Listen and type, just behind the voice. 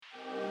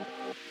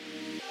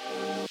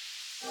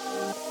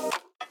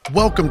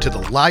Welcome to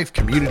the Life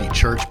Community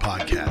Church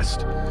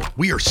podcast.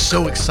 We are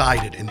so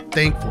excited and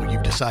thankful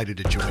you've decided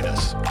to join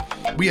us.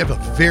 We have a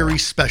very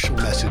special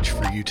message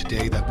for you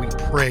today that we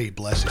pray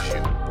blesses you.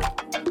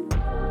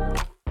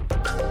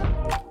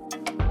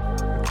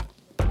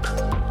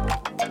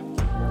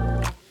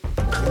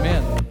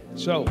 Amen.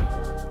 So,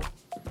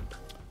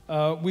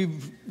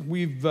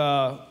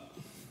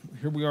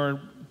 here we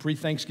are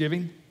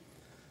pre-Thanksgiving.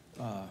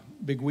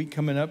 Big week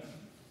coming up,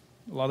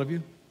 a lot of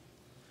you.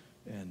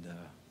 And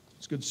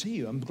it's good to see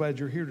you. I'm glad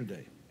you're here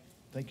today.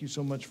 Thank you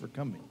so much for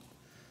coming.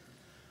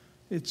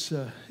 It's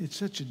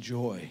such a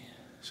joy,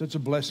 such a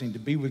blessing to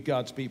be with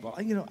God's people.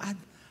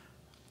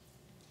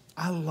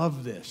 I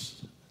love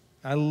this.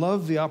 I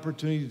love the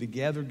opportunity to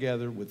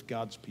gather with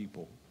God's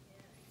people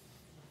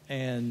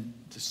and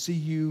to see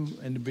you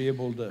and to be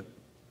able to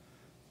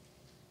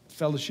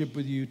fellowship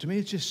with you. To me,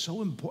 it's just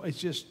so important.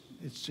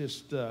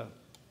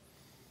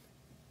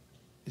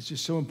 It's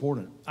just so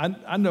important.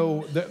 I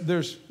know that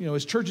there's,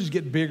 as churches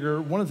get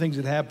bigger, one of the things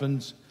that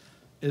happens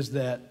is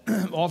that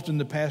often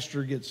the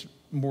pastor gets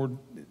more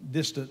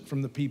distant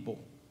from the people.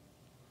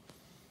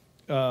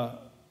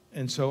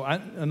 And so I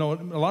know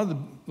a lot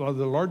of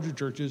the larger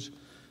churches,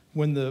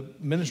 when the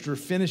minister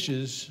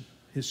finishes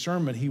his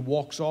sermon, he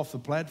walks off the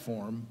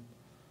platform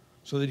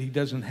so that he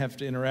doesn't have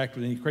to interact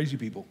with any crazy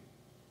people.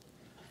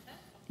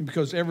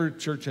 Because every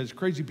church has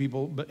crazy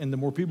people, and the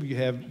more people you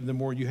have, the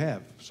more you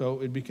have.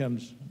 So it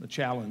becomes a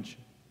challenge.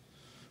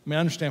 I mean,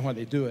 I understand why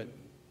they do it.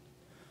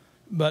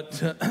 But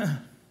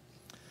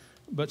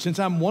since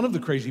I'm one of the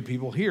crazy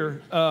people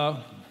here,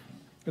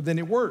 then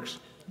it works.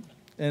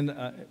 And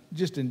I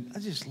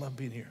just love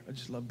being here. I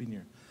just love being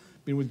here,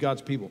 being with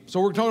God's people. So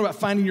we're talking about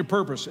finding your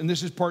purpose. And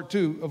this is part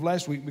 2 of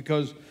last week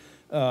because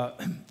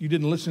you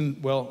didn't listen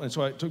well, and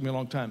so it took me a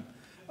long time.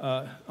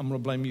 I'm going to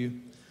blame you.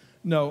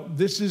 No,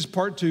 this is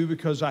part 2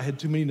 because I had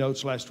too many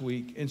notes last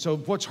week. And so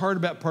what's hard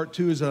about part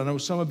 2 is that I know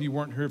some of you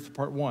weren't here for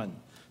part 1.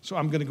 So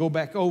I'm going to go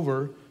back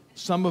over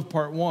some of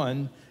part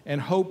 1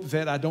 and hope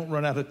that I don't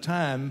run out of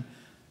time,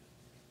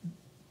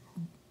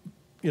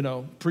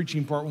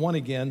 preaching part 1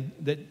 again,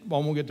 that I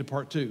won't get to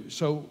part 2.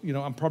 So,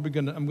 I'm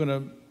going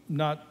to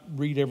not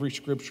read every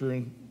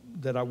scripture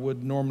that I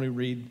would normally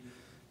read.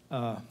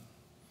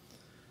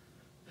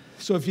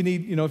 So if you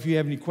need, if you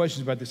have any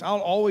questions about this, I'll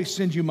always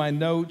send you my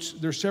notes.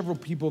 There's several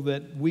people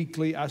that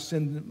weekly I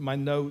send my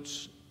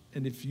notes,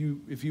 and if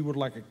you would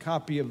like a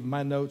copy of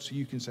my notes,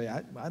 you can say,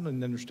 I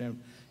don't understand.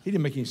 He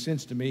didn't make any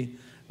sense to me.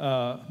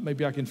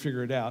 Maybe I can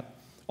figure it out.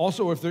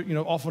 Also, if there,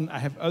 often I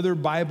have other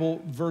Bible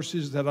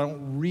verses that I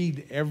don't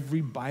read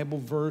every Bible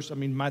verse. I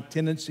mean, my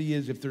tendency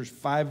is if there's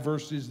 5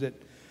 verses that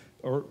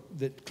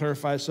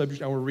clarify a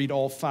subject, I will read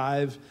all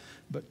 5,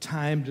 but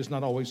time does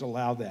not always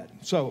allow that.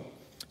 So,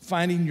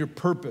 finding your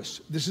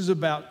purpose. This is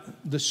about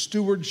the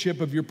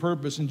stewardship of your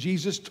purpose. And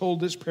Jesus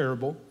told this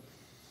parable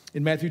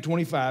in Matthew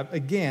 25.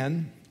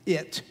 Again,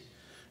 it.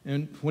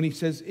 And when he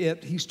says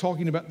it, he's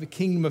talking about the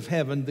kingdom of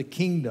heaven. The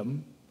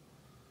kingdom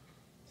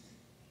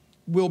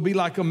will be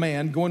like a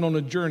man going on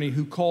a journey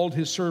who called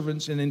his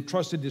servants and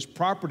entrusted his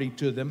property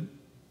to them.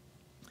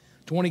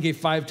 To one he gave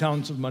 5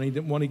 talents of money.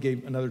 Then one he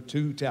gave another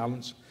 2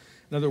 talents.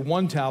 Another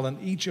 1 talent,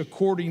 each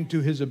according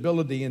to his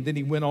ability. And then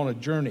he went on a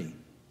journey,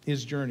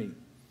 his journey.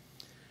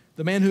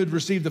 The man who had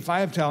received the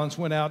 5 talents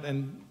went out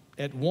and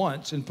at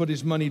once and put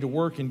his money to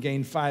work and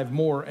gained 5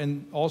 more.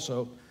 And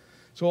also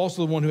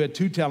the one who had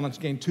 2 talents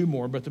gained 2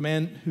 more. But the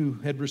man who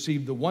had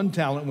received the 1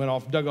 talent went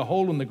off, dug a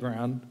hole in the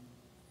ground,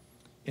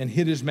 and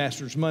hid his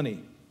master's money.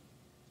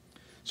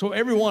 So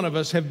every one of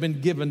us have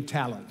been given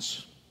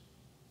talents.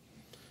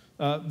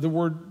 The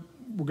word,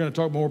 we're going to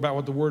talk more about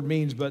what the word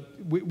means, but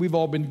we've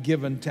all been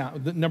given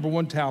talent. The number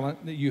 1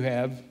 talent that you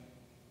have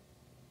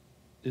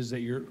is that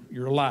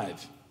you're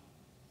alive.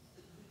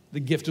 The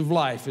gift of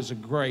life is a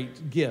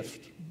great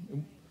gift.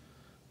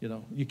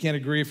 You can't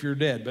agree if you're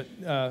dead, but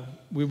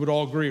we would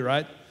all agree,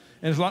 right?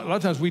 And a lot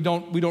of times we're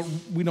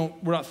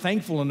not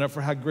thankful enough for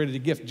how great of a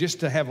gift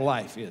just to have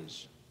life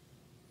is.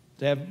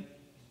 To have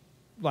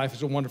life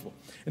is so wonderful.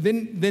 And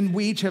then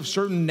we each have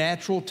certain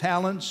natural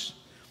talents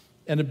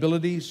and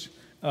abilities.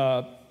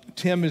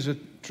 Tim is a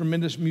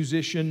tremendous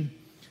musician.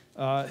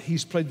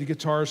 He's played the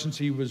guitar since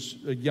he was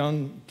a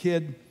young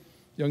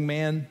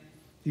man.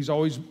 He's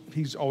always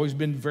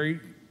been very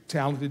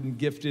talented and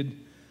gifted.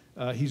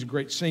 He's a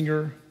great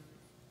singer.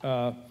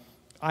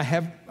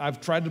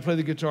 I've tried to play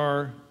the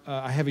guitar.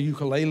 I have a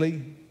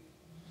ukulele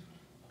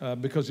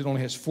because it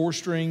only has 4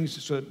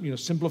 strings, so it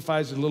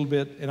simplifies it a little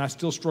bit, and I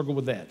still struggle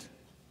with that.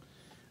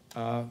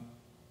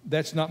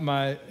 That's not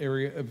my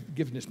area of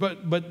giftedness.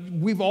 But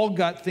we've all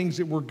got things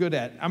that we're good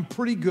at. I'm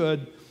pretty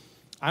good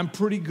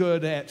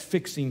at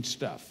fixing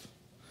stuff.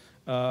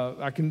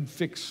 I can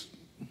fix,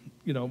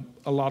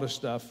 a lot of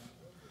stuff.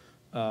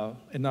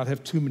 And not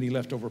have too many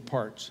leftover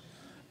parts.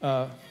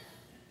 But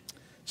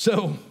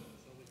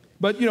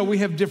we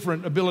have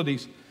different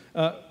abilities.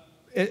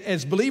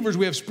 As believers,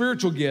 we have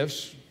spiritual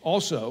gifts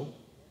also.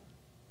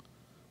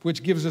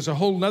 which gives us a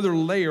whole nother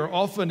layer.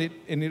 Often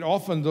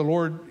the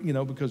Lord,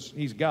 because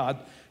He's God,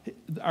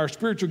 our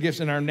spiritual gifts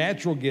and our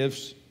natural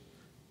gifts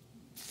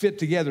fit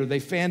together. They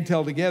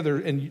fantail together,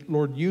 and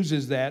Lord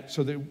uses that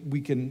so that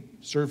we can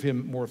serve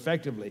Him more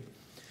effectively.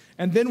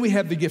 And then we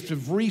have the gift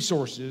of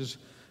resources,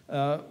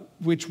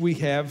 which we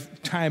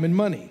have time and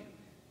money,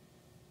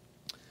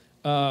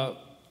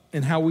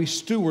 and how we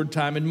steward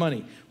time and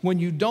money. When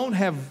you don't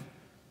have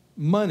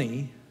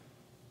money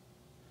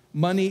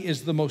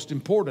is the most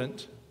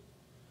important,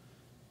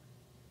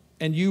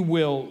 and you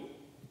will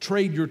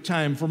trade your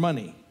time for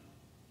money.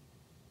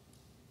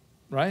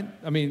 Right?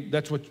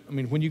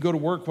 When you go to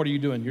work, what are you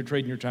doing? You're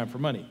trading your time for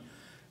money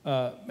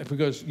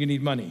because you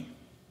need money.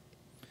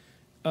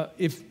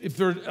 If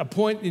there's a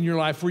point in your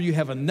life where you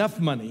have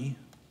enough money,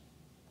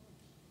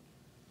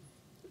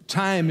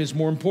 time is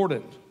more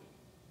important.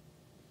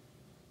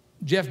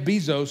 Jeff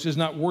Bezos is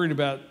not worried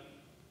about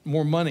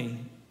more money.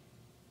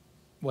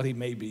 Well, he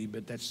may be,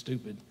 but that's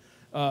stupid.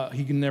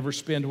 He can never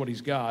spend what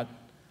he's got.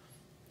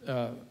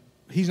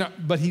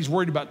 He's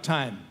worried about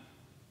time.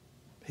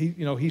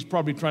 He's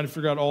probably trying to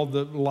figure out all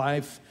the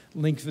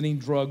life-lengthening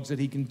drugs that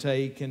he can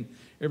take and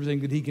everything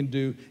that he can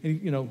do,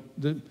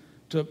 and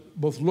to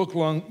both look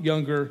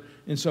younger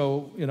and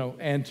so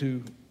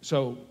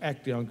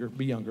act younger,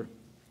 be younger.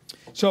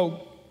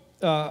 So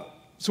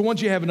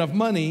once you have enough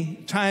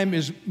money, time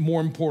is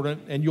more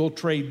important, and you'll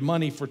trade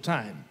money for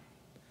time.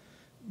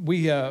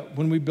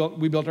 When we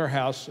built our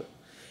house, I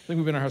think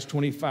we've been in our house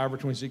 25 or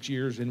 26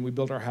 years, and we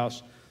built our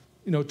house,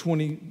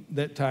 20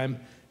 that time.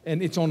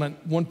 And it's on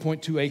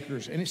 1.2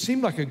 acres. And it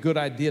seemed like a good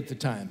idea at the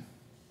time.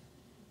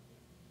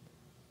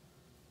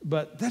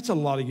 But that's a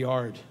lot of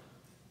yard.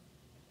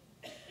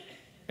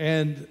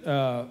 And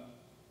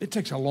it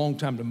takes a long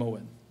time to mow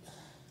it.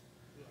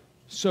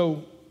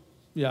 So,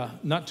 yeah,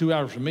 not 2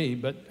 hours for me.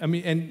 But,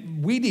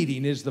 and weed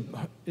eating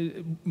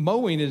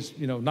mowing is,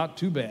 not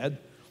too bad.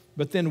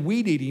 But then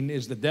weed eating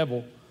is the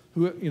devil,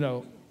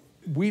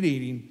 weed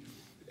eating.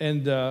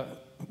 And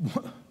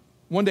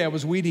one day I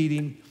was weed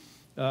eating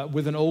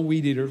with an old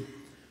weed eater,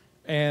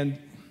 and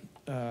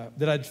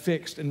that I'd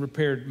fixed and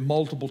repaired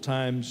multiple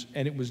times,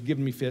 and it was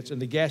giving me fits,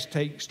 and the gas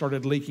tank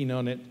started leaking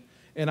on it,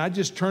 and I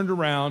just turned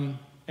around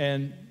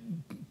and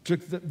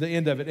took the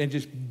end of it and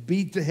just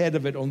beat the head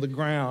of it on the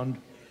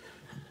ground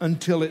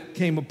until it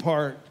came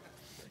apart.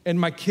 And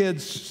my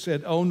kids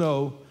said, "Oh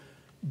no,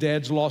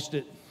 Dad's lost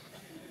it."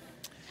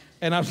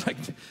 And I was like,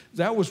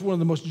 that was one of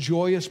the most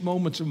joyous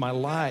moments of my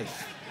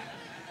life.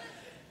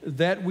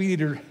 That weed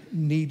eater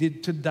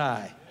needed to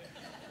die.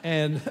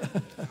 And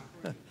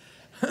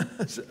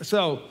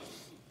so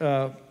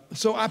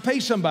I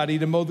pay somebody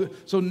to mow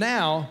so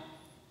now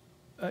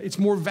it's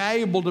more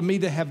valuable to me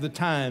to have the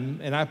time,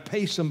 and I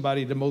pay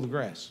somebody to mow the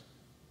grass.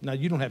 Now,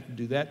 you don't have to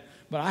do that,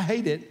 but I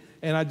hate it,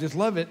 and I just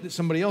love it. That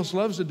somebody else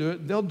loves to do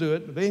it, they'll do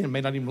it. They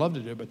may not even love to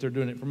do it, but they're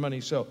doing it for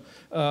money. So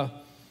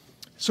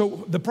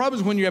the problem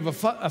is when you have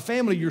a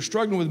family, you're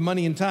struggling with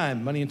money and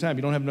time. Money and time.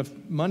 You don't have enough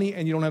money,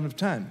 and you don't have enough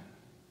time.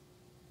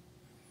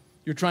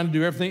 You're trying to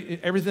do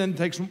everything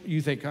takes,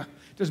 you think, it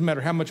doesn't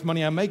matter how much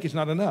money I make, it's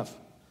not enough.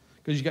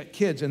 Because you got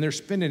kids and they're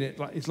spending it.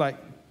 It's like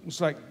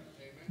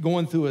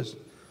going through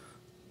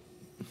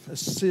a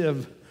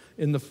sieve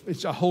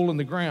it's a hole in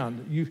the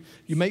ground. You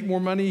make more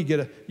money, you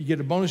get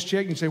a bonus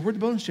check, and you say, where'd the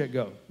bonus check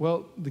go?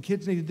 Well, the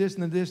kids needed this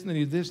and this, and they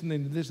needed this and they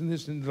needed this and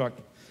this, and they're like,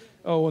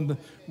 oh, and the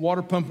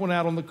water pump went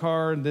out on the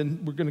car, and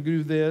then we're going to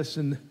do this,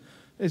 and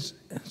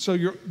so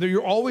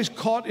you're always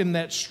caught in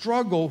that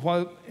struggle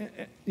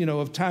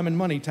of time and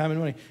money.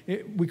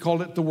 We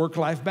call it the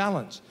work-life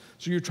balance.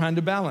 So you're trying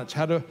to balance.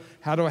 How do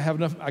I have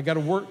enough? I got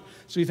to work.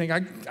 So you think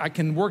I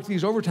can work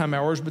these overtime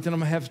hours, but then I'm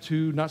gonna have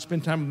to not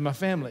spend time with my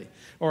family,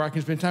 or I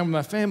can spend time with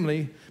my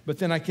family, but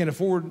then I can't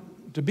afford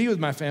to be with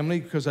my family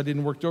because I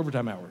didn't work the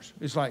overtime hours.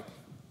 It's like,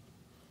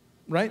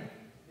 right?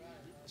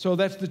 So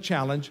that's the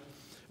challenge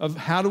of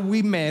how do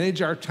we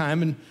manage our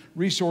time and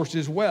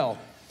resources well.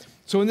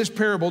 So in this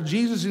parable,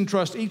 Jesus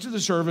entrusts each of the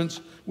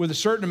servants with a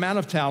certain amount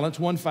of talents,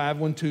 1 5,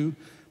 1 2,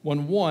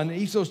 1 1.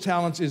 Each of those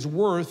talents is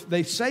worth,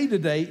 they say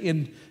today,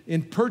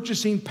 in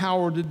purchasing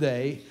power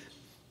today,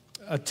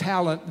 a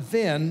talent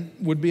then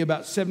would be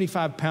about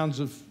 75 pounds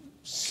of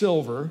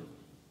silver,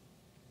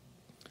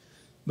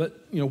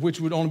 but which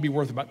would only be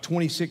worth about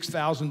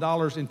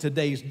 $26,000 in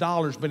today's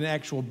dollars. But in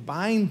actual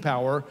buying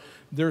power,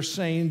 they're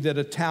saying that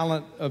a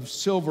talent of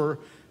silver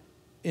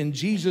in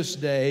Jesus'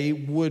 day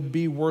would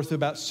be worth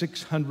about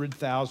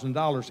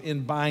 $600,000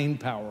 in buying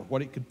power,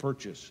 what it could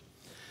purchase.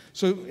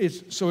 So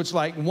it's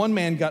like one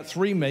man got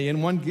 $3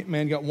 million, one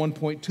man got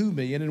 $1.2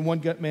 million, and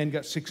one man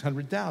got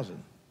 $600,000.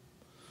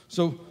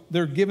 So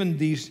they're given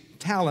these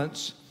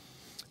talents,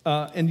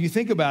 and you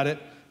think about it,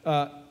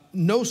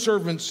 no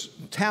servant's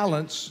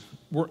talents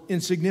were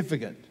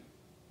insignificant,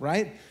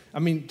 right?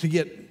 To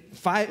get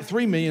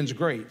 $3 million is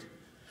great.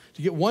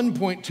 To get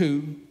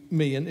 1.2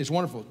 million is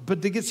wonderful,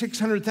 but to get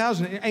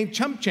 600,000, it ain't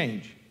chump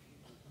change,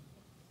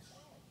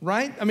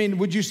 right?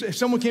 Would you say, if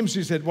someone came to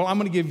you and said, well, I'm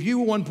going to give you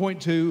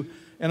 1.2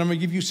 and I'm going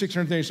to give you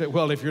 600,000, you say,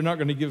 well, if you're not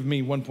going to give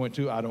me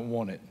 1.2, I don't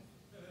want it.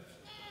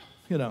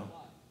 you know.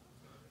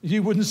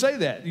 You wouldn't say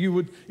that.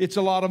 It's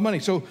a lot of money.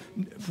 So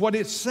what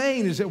it's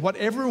saying is that what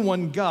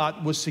everyone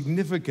got was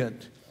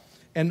significant.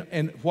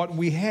 And what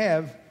we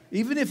have,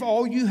 even if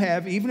all you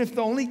have, even if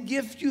the only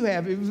gift you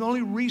have, even if the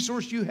only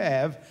resource you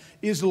have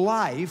is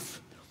life,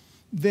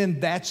 then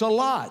that's a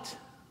lot.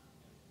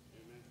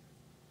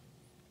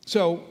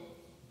 So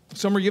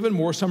some are given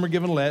more, some are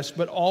given less,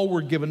 but all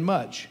were given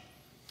much.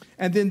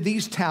 And then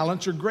these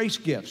talents are grace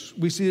gifts.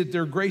 We see that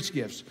they're grace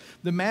gifts.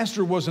 The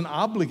master wasn't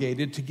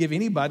obligated to give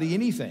anybody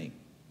anything.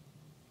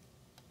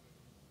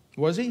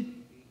 Was he?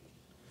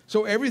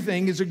 So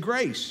everything is a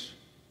grace.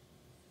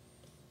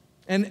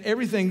 And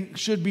everything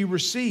should be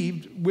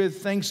received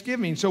with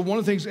thanksgiving. So one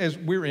of the things, as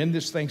we're in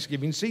this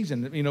Thanksgiving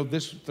season, you know,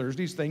 this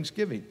Thursday's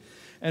Thanksgiving.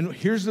 And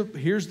here's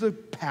the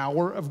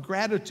power of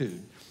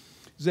gratitude.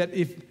 Is that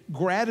if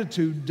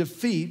gratitude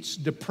defeats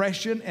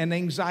depression and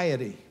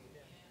anxiety.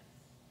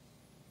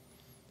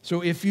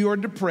 So if you are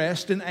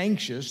depressed and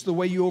anxious, the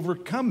way you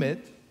overcome it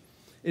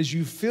is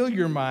you fill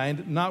your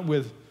mind not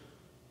with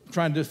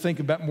trying to think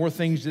about more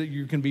things that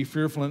you can be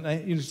fearful. And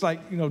it's like,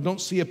 you know,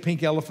 don't see a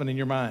pink elephant in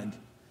your mind.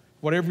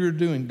 Whatever you're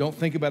doing, don't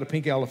think about a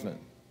pink elephant.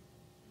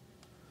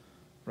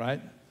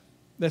 Right?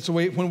 That's the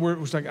way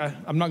it's like,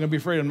 I'm not going to be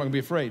afraid, I'm not going to be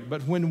afraid.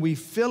 But when we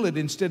fill it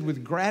instead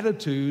with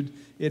gratitude,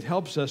 it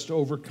helps us to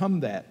overcome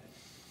that.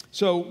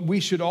 So we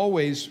should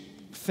always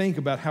think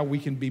about how we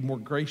can be more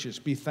gracious,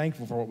 be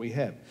thankful for what we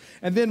have.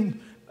 And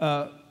then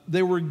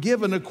they were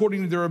given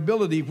according to their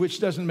ability, which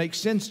doesn't make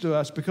sense to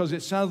us because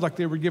it sounds like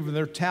they were given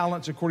their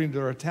talents according to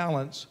their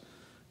talents.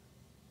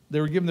 They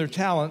were given their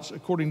talents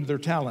according to their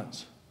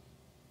talents.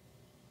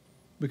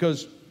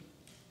 Because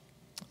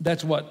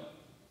that's what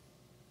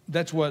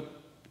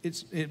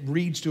it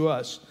reads to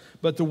us.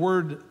 But the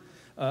word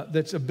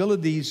that's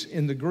abilities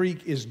in the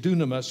Greek is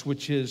dunamis,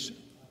 which is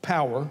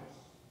power,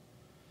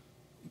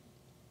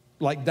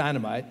 like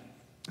dynamite.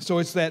 So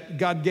it's that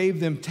God gave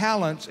them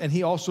talents and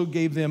he also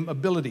gave them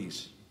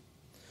abilities.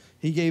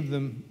 He gave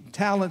them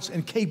talents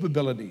and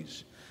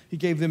capabilities. He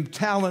gave them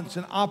talents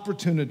and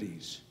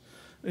opportunities.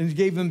 And he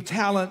gave them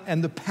talent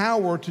and the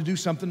power to do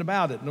something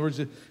about it. In other words,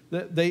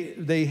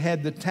 they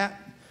had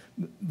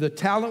the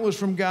talent was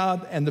from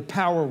God and the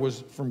power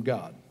was from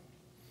God.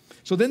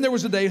 So then there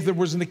was a day there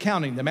was an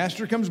accounting. The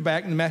master comes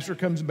back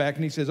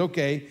and he says,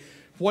 okay,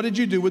 what did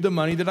you do with the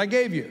money that I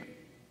gave you?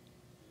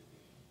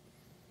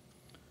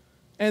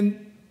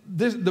 And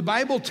the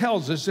Bible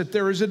tells us that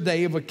there is a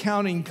day of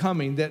accounting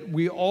coming that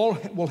we all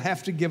will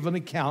have to give an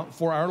account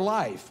for our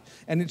life.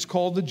 And it's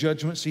called the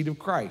judgment seat of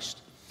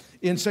Christ.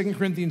 In 2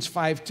 Corinthians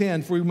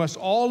 5:10, for we must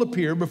all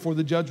appear before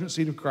the judgment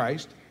seat of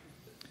Christ,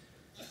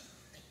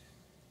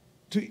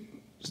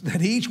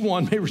 that each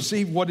one may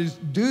receive what is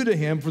due to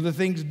him for the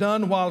things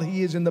done while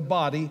he is in the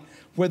body,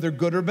 whether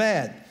good or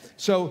bad.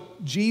 So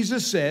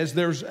Jesus says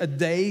there's a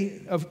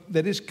day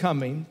that is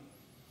coming,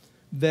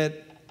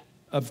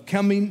 of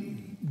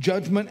coming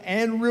judgment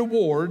and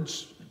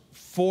rewards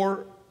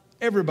for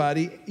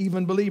everybody,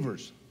 even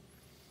believers.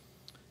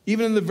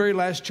 Even in the very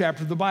last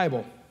chapter of the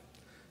Bible,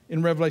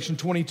 in Revelation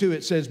 22,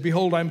 it says,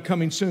 behold, I'm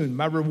coming soon.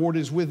 My reward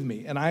is with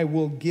me, and I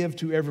will give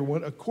to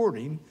everyone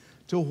according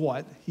to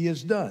what he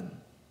has done.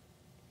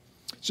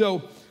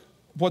 So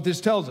what this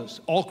tells us,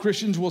 all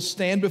Christians will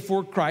stand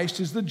before Christ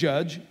as the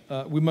judge.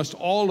 We must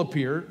all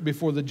appear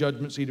before the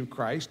judgment seat of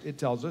Christ, it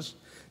tells us.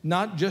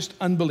 Not just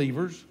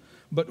unbelievers,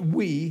 but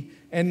we,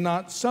 and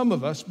not some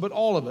of us, but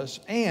all of us.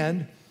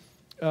 And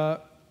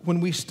when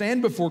we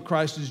stand before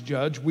Christ as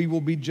judge, we will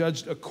be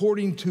judged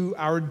according to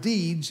our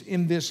deeds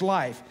in this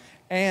life.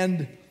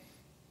 And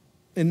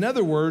in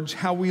other words,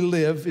 how we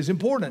live is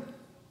important.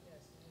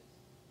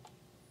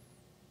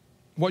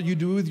 What you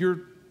do with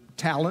your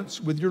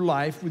talents, with your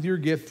life, with your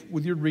gift,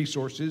 with your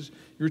resources,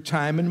 your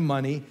time and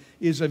money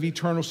is of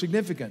eternal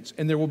significance.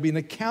 And there will be an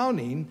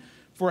accounting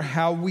for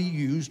how we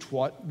used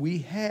what we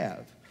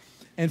have.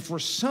 And for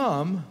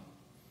some,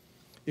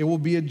 it will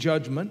be a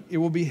judgment. It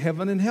will be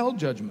heaven and hell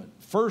judgment.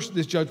 First,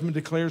 this judgment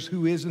declares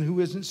who is and who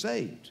isn't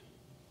saved.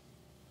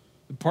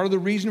 Part of the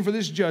reason for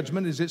this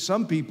judgment is that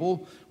some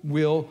people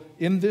will,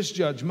 in this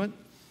judgment,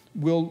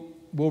 will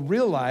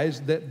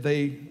realize that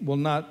they will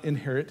not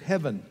inherit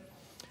heaven.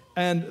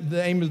 And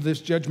the aim of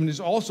this judgment is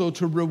also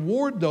to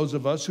reward those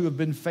of us who have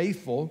been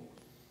faithful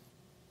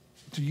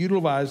to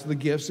utilize the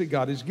gifts that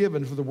God has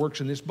given for the works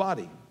in this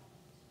body.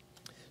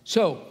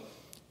 So,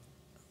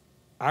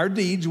 our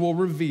deeds will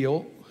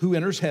reveal who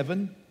enters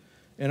heaven,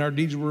 and our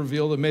deeds will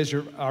reveal the measure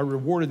of our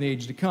reward in the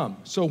age to come.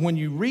 So when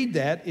you read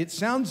that, it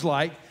sounds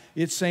like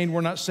it's saying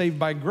we're not saved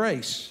by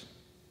grace.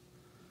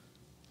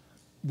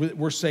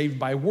 We're saved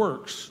by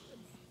works.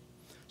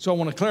 So I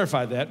want to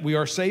clarify that. We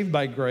are saved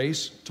by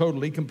grace,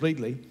 totally,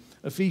 completely.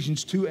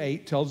 Ephesians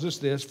 2:8 tells us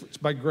this. It's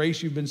by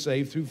grace you've been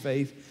saved through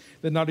faith,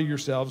 that not of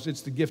yourselves.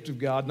 It's the gift of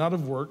God, not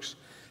of works,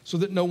 so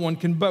that no one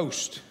can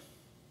boast.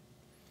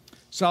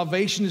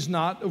 Salvation is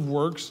not of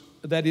works.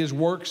 That is,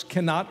 works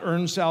cannot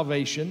earn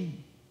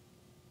salvation.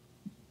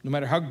 No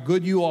matter how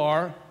good you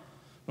are,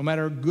 no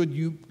matter how good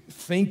you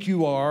think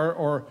you are,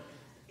 or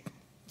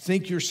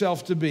think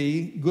yourself to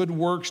be. Good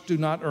works do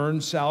not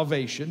earn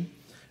salvation.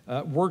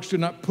 Works do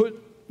not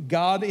put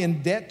God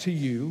in debt to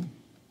you.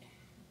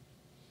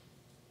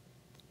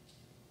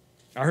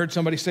 I heard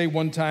somebody say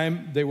one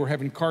time they were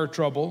having car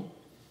trouble,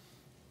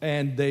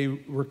 and they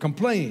were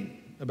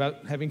complaining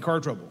about having car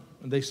trouble.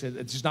 And they said,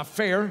 it's just not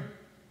fair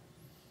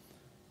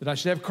that I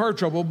should have car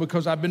trouble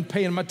because I've been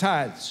paying my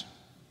tithes.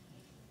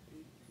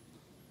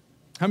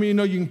 How many of you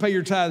know you can pay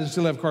your tithes and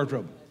still have car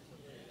trouble?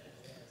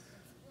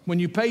 When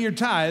you pay your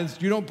tithes,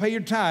 you don't pay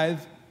your tithe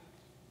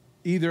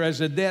either as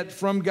a debt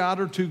from God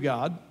or to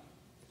God.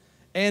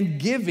 And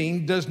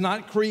giving does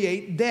not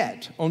create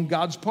debt on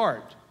God's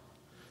part.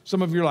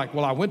 Some of you are like,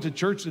 well, I went to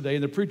church today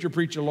and the preacher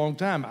preached a long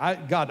time.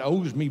 God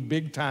owes me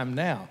big time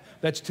now.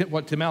 That's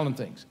what Tim Allen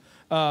thinks.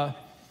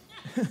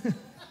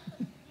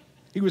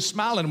 He was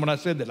smiling when I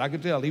said that. I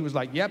could tell. He was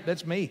like, yep,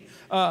 that's me.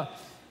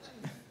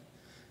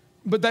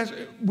 But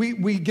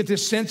we get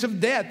this sense of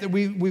debt that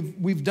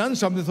we've done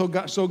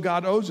something so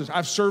God owes us.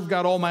 I've served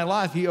God all my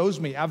life. He owes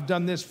me. I've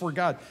done this for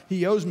God.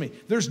 He owes me.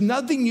 There's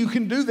nothing you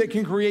can do that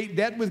can create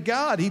debt with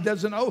God. He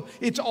doesn't owe.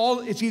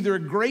 It's either a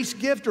grace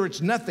gift or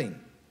it's nothing.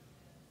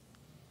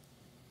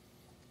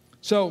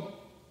 So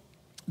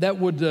that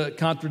would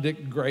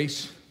contradict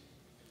grace.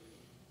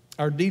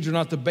 Our deeds are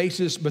not the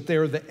basis, but they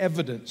are the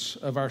evidence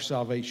of our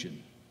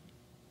salvation.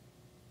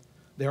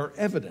 They are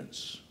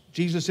evidence.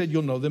 Jesus said,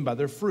 you'll know them by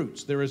their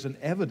fruits. There is an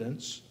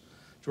evidence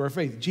to our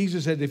faith.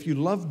 Jesus said, if you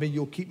love me,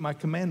 you'll keep my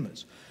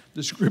commandments.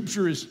 The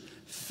scripture is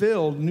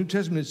filled, New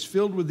Testament is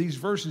filled with these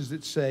verses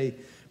that say,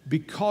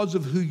 because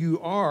of who you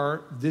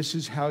are, this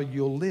is how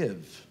you'll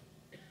live.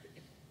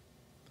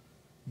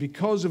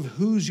 Because of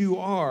whose you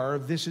are,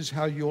 this is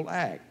how you'll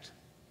act.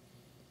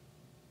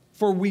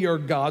 For we are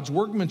God's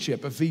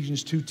workmanship,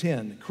 Ephesians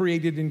 2:10,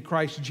 created in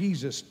Christ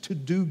Jesus to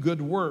do good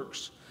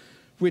works,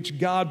 which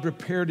God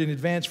prepared in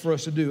advance for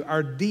us to do.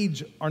 Our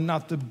deeds are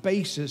not the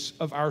basis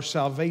of our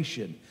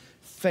salvation.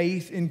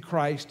 Faith in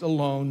Christ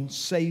alone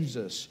saves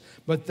us,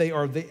 but they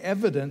are the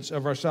evidence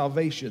of our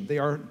salvation. They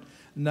are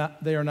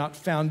not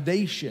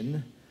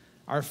foundation.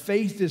 Our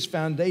faith is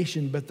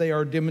foundation, but they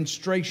are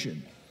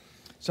demonstration.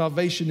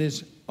 Salvation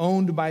is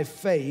owned by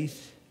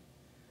faith,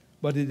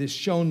 but it is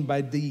shown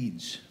by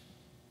deeds.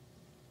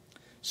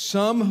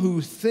 Some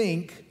who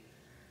think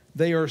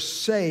they are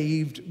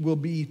saved will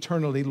be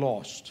eternally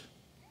lost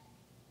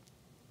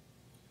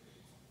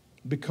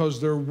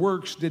because their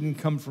works didn't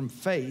come from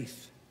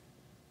faith.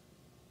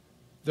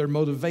 Their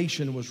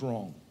motivation was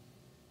wrong.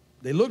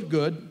 They looked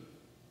good.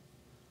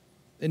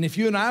 And if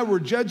you and I were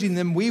judging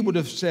them, we would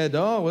have said,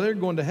 oh, well, they're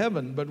going to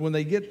heaven. But when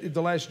they get at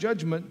the last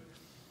judgment,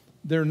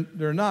 they're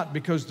not,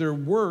 because their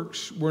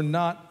works were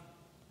not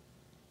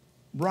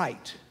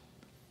right.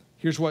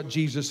 Here's what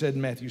Jesus said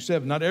in Matthew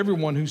 7. Not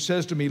everyone who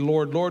says to me,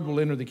 Lord, Lord,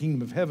 will enter the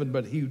kingdom of heaven,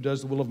 but he who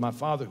does the will of my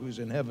Father who is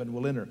in heaven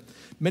will enter.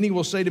 Many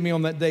will say to me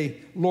on that day,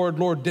 Lord,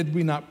 Lord, did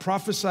we not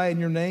prophesy in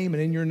your name,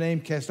 and in your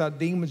name cast out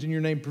demons, in your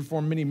name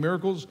perform many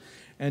miracles?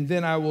 And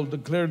then I will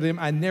declare to them,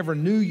 I never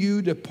knew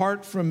you.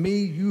 Depart from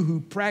me, you who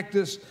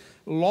practice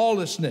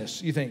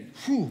lawlessness. You think,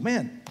 whew,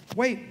 man,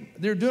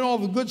 wait, they're doing all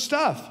the good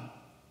stuff.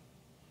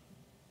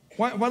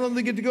 Why don't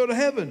they get to go to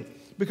heaven?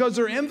 Because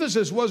their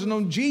emphasis wasn't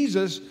on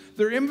Jesus.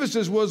 Their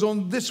emphasis was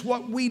on this,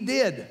 what we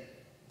did.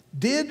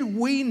 Did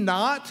we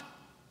not?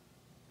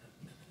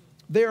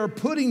 They are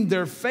putting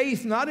their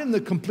faith not in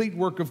the complete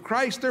work of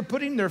Christ. They're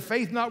putting their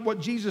faith not what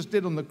Jesus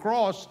did on the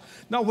cross,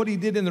 not what he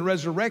did in the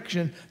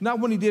resurrection, not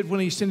what he did when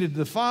he ascended to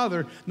the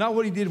Father, not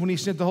what he did when he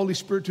sent the Holy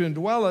Spirit to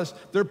indwell us.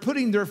 They're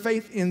putting their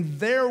faith in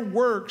their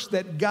works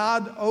that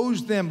God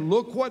owes them.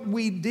 Look what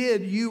we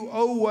did. You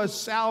owe us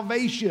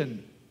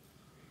salvation.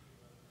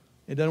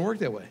 It doesn't work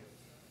that way.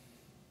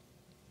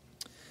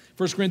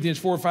 1 Corinthians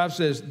 4:5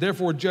 says,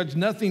 therefore judge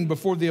nothing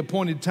before the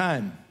appointed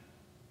time.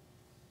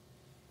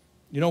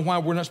 You know why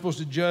we're not supposed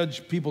to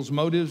judge people's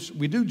motives?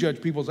 We do judge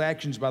people's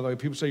actions, by the way.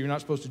 People say you're not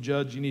supposed to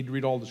judge. You need to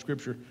read all the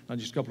scripture, not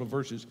just a couple of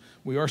verses.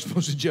 We are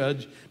supposed to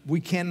judge. We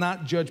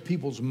cannot judge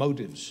people's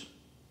motives.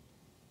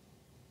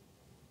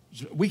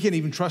 We can't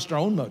even trust our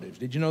own motives.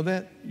 Did you know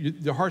that?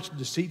 The heart's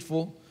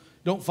deceitful.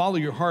 Don't follow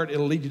your heart.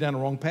 It'll lead you down the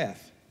wrong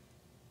path.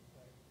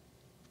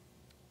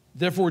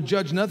 Therefore,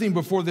 judge nothing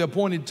before the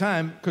appointed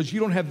time, because you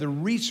don't have the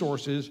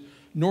resources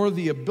nor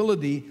the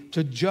ability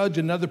to judge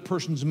another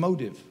person's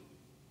motive.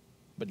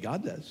 But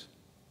God does.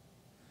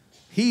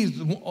 He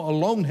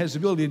alone has the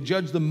ability to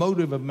judge the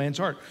motive of man's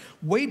heart.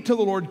 Wait till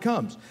the Lord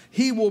comes.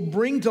 He will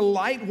bring to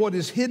light what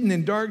is hidden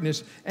in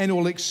darkness and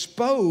will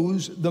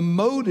expose the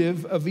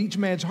motive of each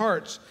man's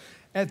hearts.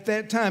 At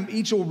that time,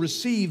 each will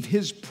receive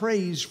his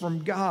praise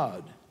from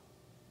God.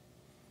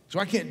 So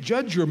I can't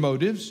judge your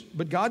motives,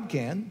 but God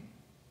can.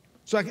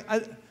 So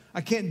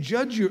I can't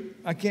judge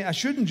I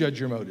shouldn't judge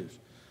your motives.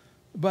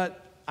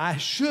 But I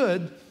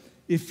should,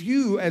 if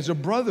you as a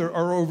brother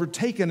are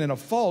overtaken in a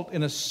fault,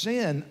 in a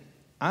sin,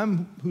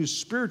 who's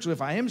spiritual,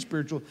 if I am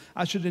spiritual,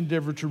 I should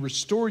endeavor to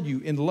restore you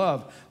in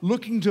love,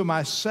 looking to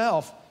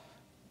myself,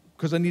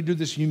 because I need to do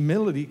this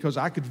humility, because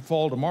I could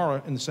fall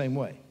tomorrow in the same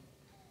way.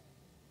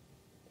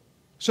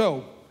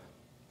 So,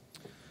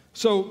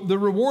 So the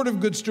reward of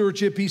good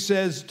stewardship, he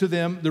says to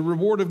them, the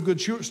reward of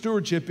good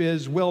stewardship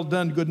is, well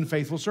done, good and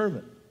faithful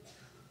servant.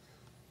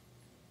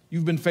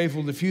 You've been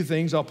faithful to a few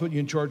things, I'll put you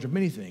in charge of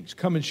many things.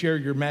 Come and share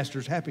your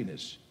master's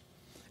happiness.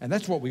 And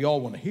that's what we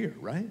all want to hear,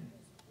 right?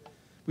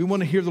 We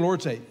want to hear the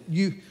Lord say,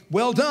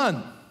 well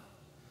done.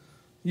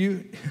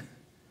 You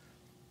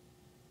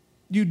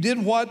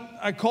did what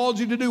I called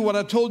you to do, what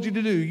I told you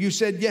to do. You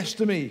said yes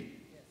to me.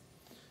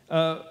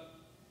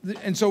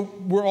 And so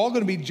we're all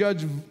going to be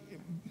judged,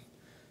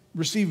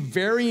 receive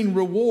varying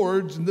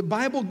rewards. And the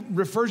Bible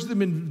refers to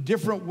them in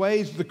different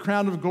ways. The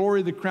crown of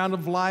glory, the crown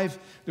of life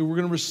that we're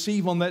going to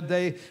receive on that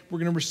day. We're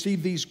going to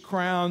receive these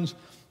crowns.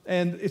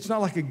 And it's not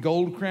like a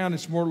gold crown.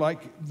 It's more like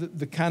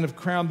the kind of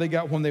crown they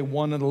got when they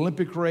won an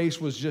Olympic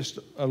race was just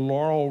a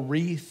laurel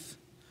wreath.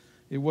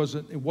 It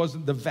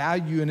wasn't the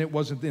value, and it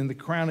wasn't in the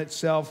crown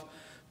itself,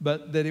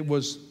 but that it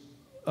was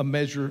a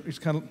measure. It's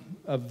kind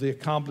of the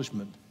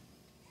accomplishment.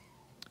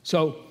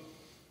 So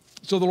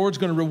the Lord's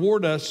going to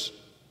reward us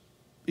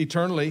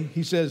eternally.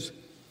 He says,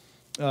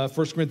 1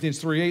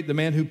 Corinthians 3:8, the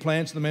man who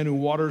plants and the man who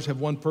waters have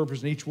one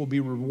purpose, and each will be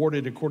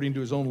rewarded according to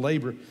his own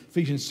labor.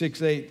 Ephesians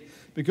 6:8,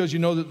 because you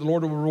know that the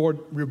Lord will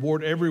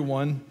reward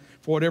everyone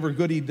for whatever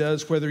good he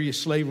does, whether he is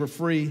slave or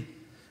free.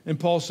 And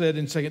Paul said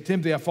in 2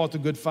 Timothy, I fought the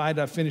good fight,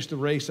 I've finished the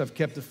race, I've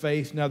kept the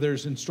faith. Now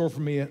there's in store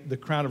for me the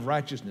crown of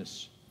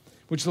righteousness,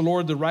 which the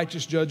Lord, the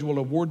righteous judge, will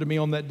award to me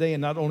on that day,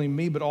 and not only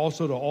me, but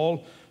also to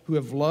all who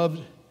have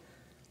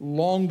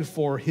longed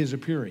for his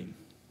appearing.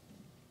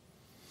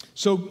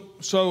 So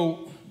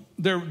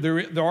there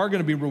are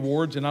going to be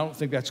rewards, and I don't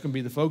think that's going to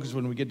be the focus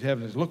when we get to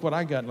heaven. Is look what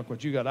I got, and look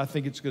what you got. I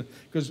think it's good,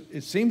 because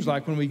it seems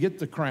like when we get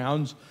the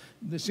crowns,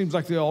 it seems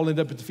like they all end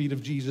up at the feet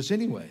of Jesus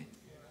anyway.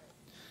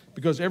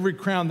 Because every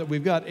crown that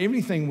we've got,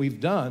 everything we've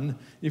done,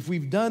 if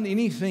we've done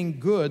anything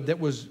good that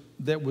was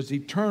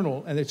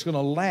eternal and it's going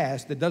to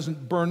last, that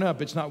doesn't burn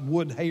up, it's not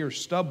wood, hay, or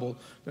stubble.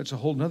 That's a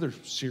whole other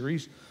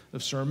series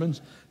of sermons.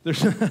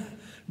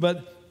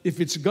 But if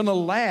it's going to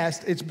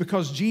last, it's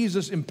because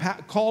Jesus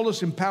called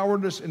us,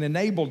 empowered us, and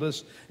enabled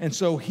us. And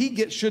so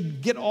he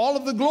should get all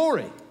of the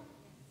glory,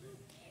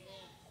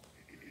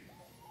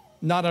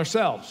 not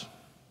ourselves.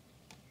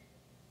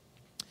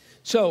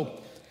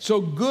 So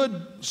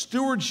good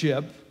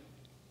stewardship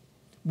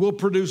will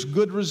produce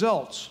good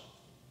results,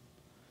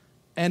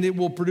 and it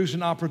will produce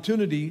an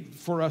opportunity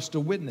for us to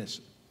witness.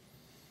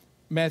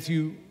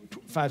 Matthew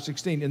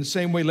 5:16, in the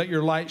same way, let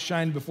your light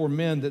shine before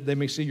men that they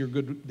may see your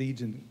good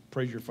deeds and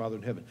praise your Father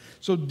in heaven.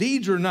 So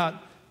deeds are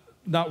not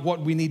what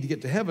we need to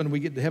get to heaven.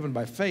 We get to heaven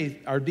by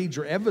faith. Our deeds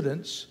are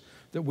evidence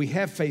that we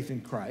have faith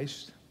in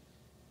Christ.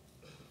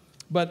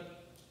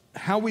 But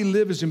how we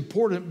live is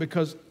important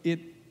because it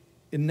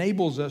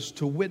enables us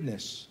to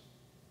witness.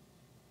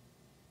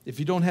 If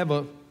you don't have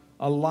a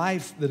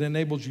life that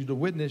enables you to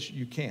witness,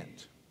 you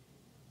can't.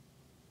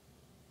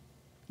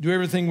 Do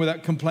everything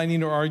without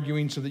complaining or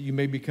arguing, so that you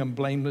may become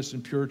blameless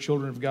and pure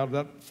children of God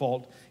without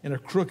fault in a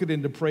crooked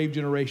and depraved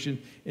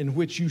generation in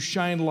which you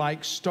shine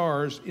like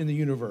stars in the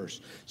universe.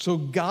 So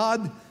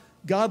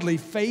godly,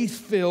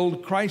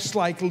 faith-filled,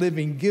 Christ-like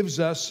living gives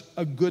us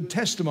a good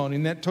testimony,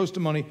 and that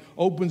testimony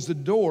opens the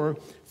door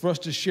for us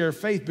to share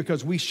faith,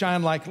 because we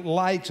shine like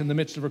lights in the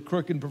midst of a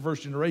crooked and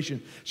perverse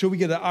generation. So we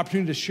get an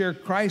opportunity to share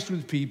Christ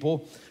with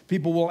people.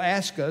 People will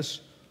ask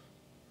us,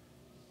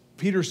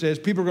 Peter says,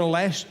 people are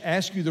going to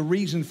ask you the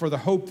reason for the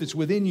hope that's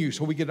within you.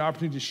 So we get an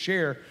opportunity to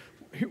share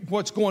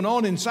what's going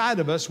on inside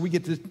of us. We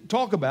get to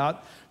talk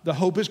about the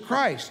hope is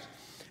Christ.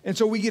 And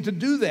so we get to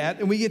do that,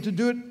 and we get to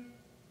do it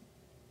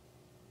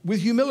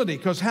with humility,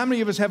 because how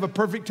many of us have a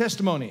perfect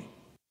testimony?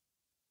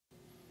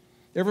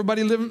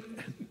 Everybody living,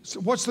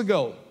 so what's the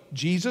goal?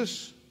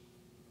 Jesus.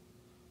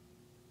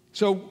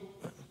 So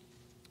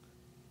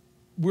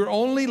we're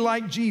only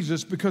like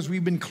Jesus because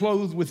we've been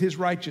clothed with his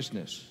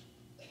righteousness.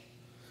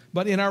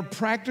 But in our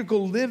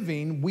practical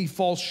living, we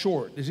fall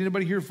short. Does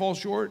anybody here fall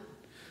short?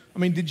 I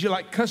mean, did you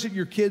cuss at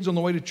your kids on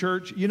the way to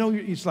church? You know,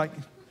 it's like,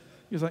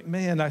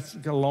 man,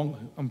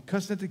 I'm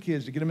cussing at the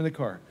kids to get them in the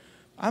car.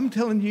 I'm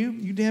telling you,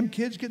 you damn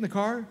kids, get in the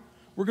car.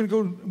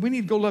 We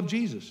need to go love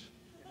Jesus.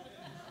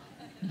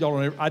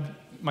 Y'all don't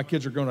my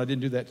kids are grown. I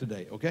didn't do that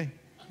today, okay?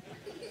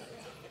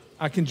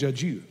 I can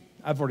judge you.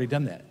 I've already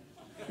done that.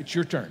 It's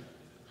your turn.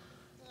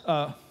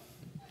 But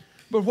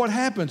what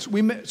happens?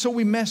 We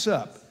mess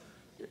up.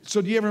 So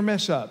do you ever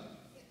mess up?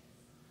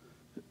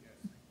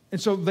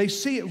 And so they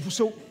see it.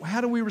 So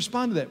how do we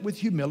respond to that? With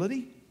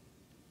humility.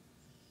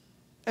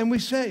 And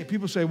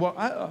people say,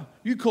 well,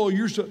 you call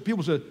yourself,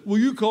 people say, well,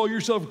 you call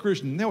yourself a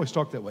Christian. They always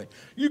talk that way.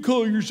 You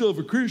call yourself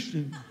a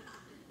Christian.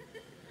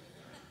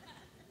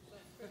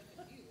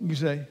 You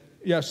say,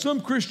 yeah,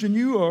 some Christian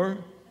you are.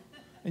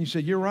 And you say,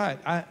 you're right.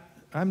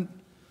 I'm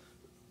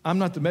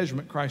not the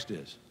measurement Christ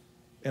is.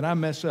 And I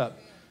mess up.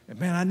 And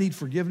man, I need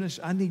forgiveness.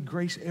 I need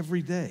grace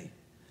every day.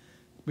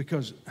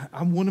 Because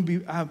I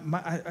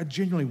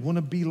genuinely want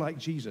to be like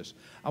Jesus.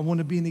 I want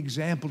to be an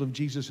example of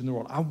Jesus in the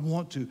world. I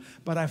want to,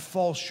 but I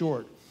fall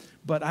short.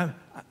 But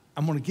I'm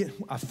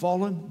I've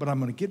fallen, but I'm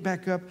going to get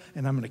back up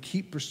and I'm going to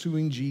keep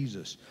pursuing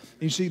Jesus.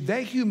 And you see,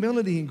 that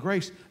humility and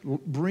grace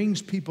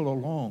brings people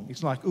along.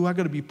 It's like, I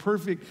got to be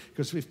perfect,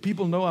 because if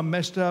people know I'm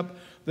messed up,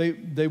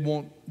 they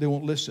won't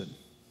listen.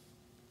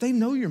 They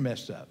know you're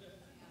messed up.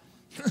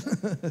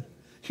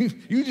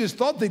 You just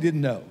thought they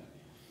didn't know.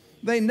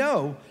 They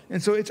know.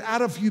 And so it's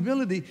out of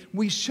humility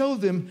we show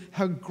them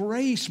how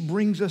grace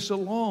brings us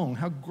along,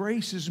 how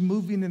grace is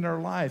moving in our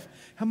life,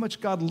 how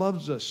much God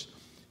loves us,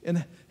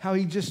 and how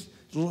he just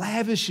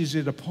lavishes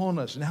it upon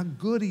us, and how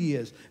good he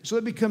is. So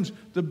it becomes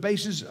the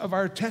basis of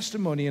our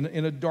testimony in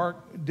a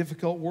dark,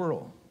 difficult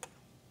world.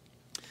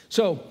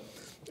 So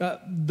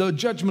the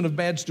judgment of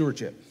bad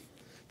stewardship.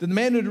 The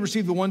man who had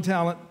received the 1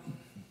 talent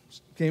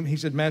came, he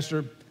said,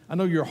 Master, I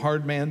know you're a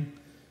hard man,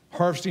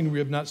 harvesting where you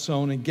have not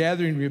sown, and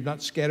gathering where you have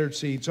not scattered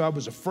seed. So I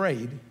was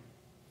afraid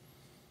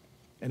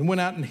and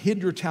went out and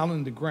hid your talent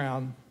in the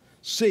ground.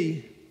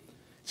 See,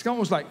 it's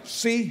almost like,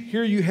 see,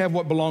 here you have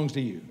what belongs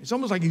to you. It's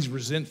almost like he's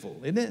resentful,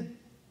 isn't it?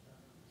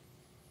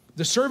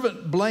 The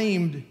servant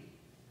blamed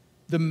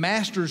the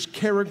master's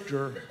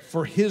character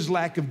for his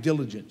lack of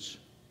diligence.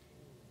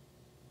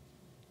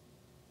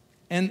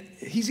 And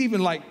he's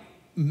even like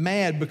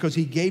mad because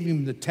he gave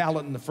him the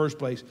talent in the first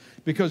place,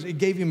 because it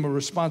gave him a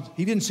response.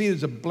 He didn't see it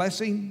as a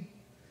blessing.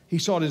 He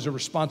saw it as a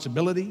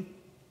responsibility.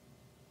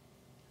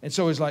 And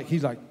so he's like,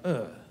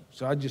 ugh.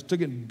 So I just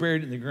took it and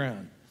buried it in the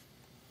ground.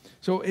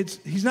 So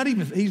he's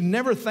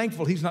never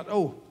thankful. He's not,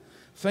 oh,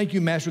 thank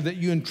you, Master, that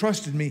you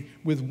entrusted me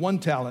with 1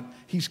 talent.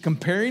 He's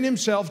comparing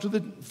himself to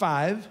the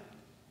 5,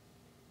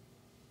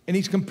 and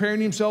he's comparing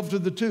himself to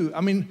the 2.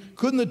 I mean,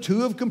 couldn't the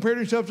 2 have compared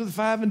himself to the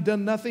 5 and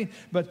done nothing?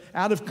 But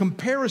out of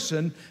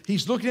comparison,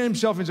 he's looking at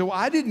himself and saying,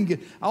 well,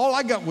 all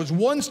I got was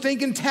 1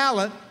 stinking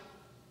talent,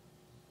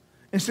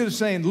 instead of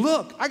saying,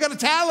 look, I got a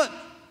talent.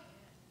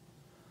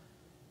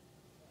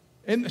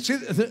 And see,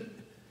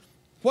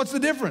 what's the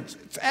difference?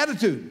 It's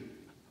attitude.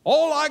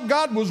 All I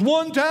got was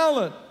 1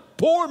 talent.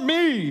 Poor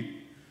me.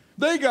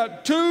 They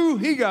got 2,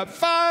 he got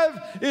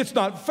 5. It's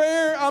not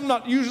fair. I'm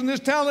not using this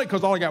talent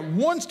because all I got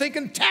 1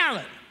 stinking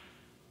talent.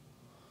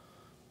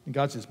 And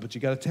God says, but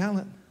you got a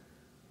talent.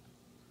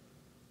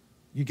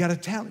 You got a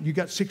talent. You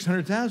got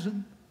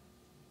 600,000.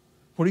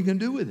 What are you going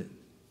to do with it?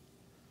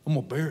 I'm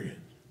going to bury it.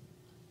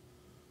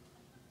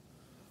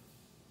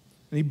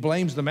 And he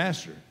blames the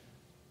master.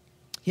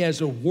 He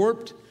has a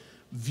warped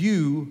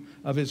view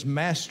of his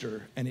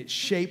master, and it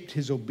shaped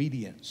his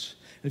obedience.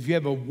 If you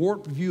have a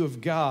warped view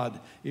of God,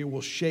 it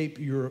will shape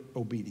your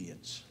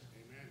obedience.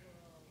 Amen.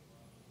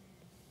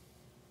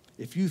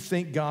 If you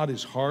think God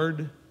is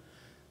hard,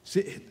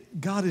 see,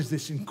 God is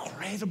this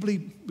incredibly,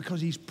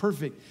 because he's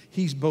perfect,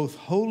 he's both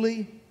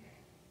holy,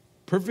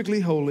 perfectly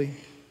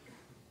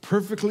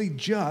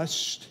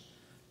just,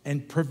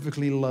 and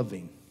perfectly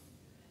loving.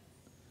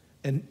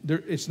 And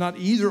it's not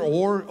either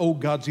or,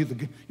 God's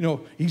either,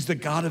 he's the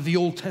God of the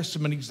Old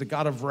Testament, he's the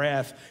God of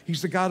wrath,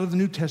 he's the God of the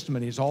New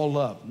Testament, he's all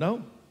love.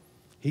 No,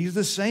 he's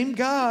the same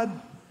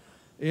God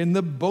in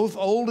the both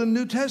Old and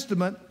New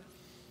Testament.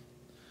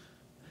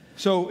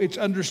 So it's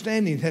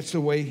understanding that's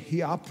the way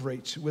he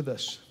operates with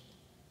us.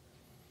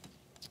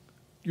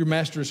 Your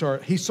master is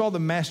hard. He saw the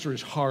master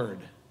as hard.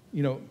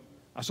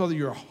 I saw that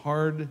you're a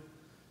hard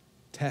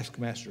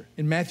taskmaster.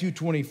 In Matthew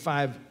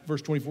 25,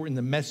 verse 24, in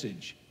the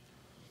Message,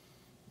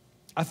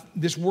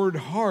 this word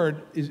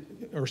hard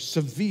or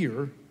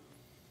severe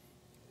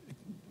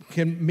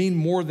can mean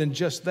more than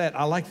just that.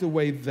 I like the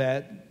way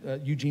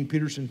that Eugene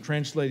Peterson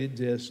translated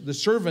this. The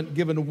servant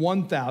given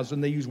 1,000,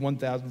 they use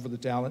 1,000 for the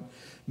talent.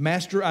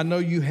 Master, I know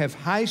you have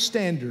high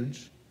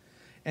standards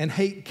and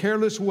hate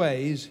careless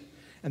ways,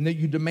 and that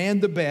you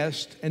demand the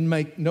best and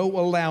make no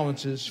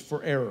allowances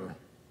for error.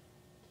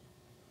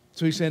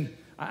 So he said,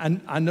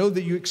 I know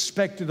that you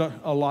expected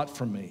a lot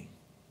from me.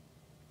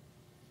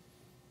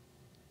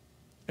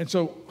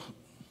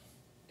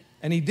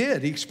 And he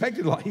did. He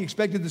expected a lot. He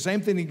expected the same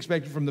thing he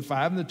expected from the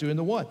 5 and the 2 and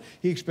the 1.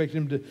 He expected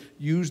him to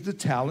use the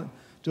talent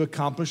to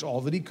accomplish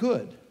all that he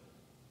could.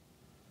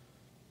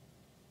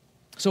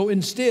 So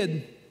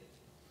instead,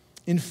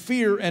 in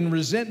fear and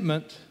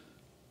resentment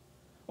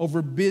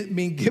over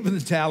being given the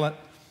talent,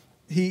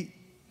 he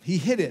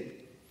hid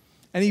it.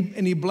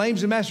 And he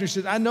blames the master. He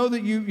says, I know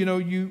that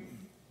you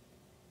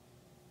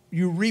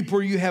reap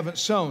where you haven't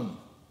sown.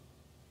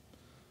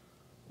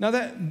 Now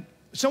that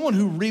someone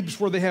who reaps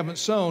where they haven't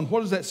sown,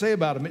 what does that say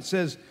about them? It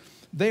says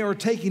they are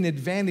taking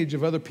advantage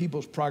of other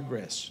people's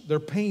progress. They're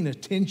paying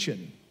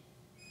attention.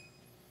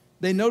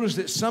 They notice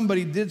that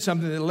somebody did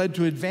something that led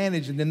to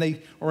advantage, and then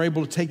they are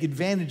able to take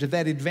advantage of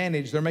that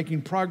advantage. They're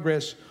making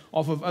progress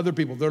off of other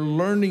people. They're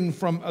learning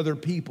from other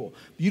people.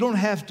 You don't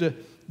have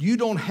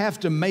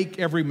to make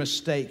every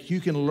mistake. You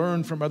can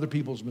learn from other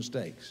people's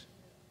mistakes.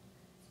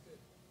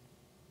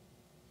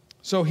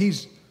 So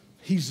he's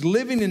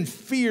living in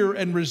fear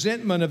and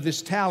resentment of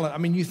this talent. I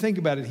mean, you think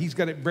about it. He's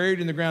got it buried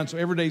in the ground, so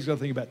every day he's got to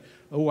think about,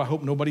 oh, I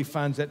hope nobody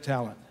finds that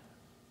talent.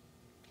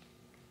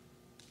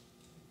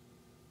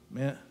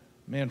 Man.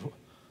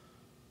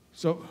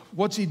 So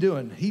what's he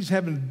doing? He's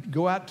having to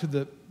go out to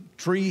the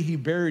tree he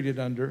buried it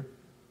under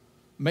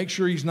Make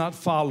sure he's not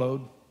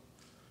followed.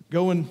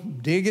 Go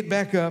and dig it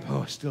back up.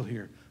 Oh, it's still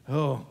here.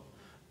 Oh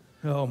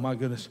my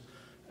goodness.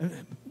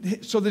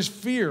 So this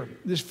fear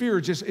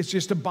is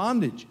just a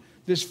bondage.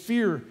 This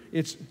fear,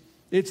 it's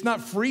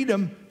not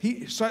freedom.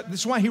 This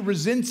is why he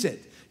resents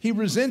it. He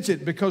resents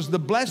it because the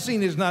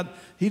blessing is not,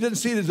 he doesn't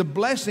see it as a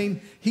blessing.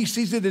 He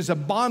sees it as a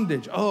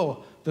bondage.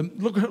 Oh,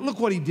 look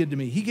what he did to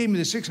me. He gave me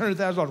the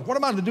 $600,000. What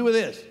am I to do with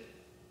this?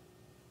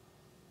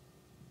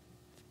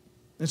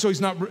 And so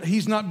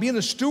he's not being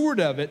a steward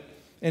of it,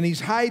 and he's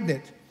hiding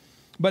it.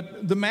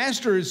 But the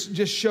master has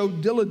just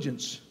showed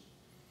diligence.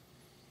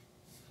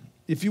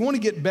 If you want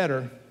to get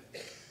better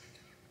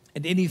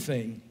at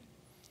anything,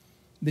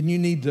 then you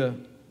need to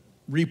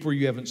reap where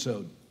you haven't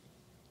sowed.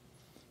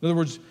 In other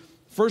words,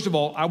 first of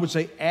all, I would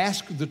say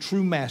ask the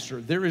true master.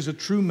 There is a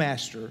true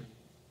master,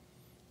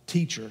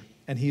 teacher,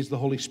 and he is the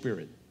Holy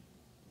Spirit.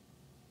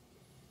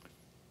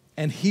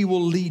 And he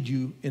will lead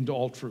you into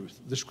all truth.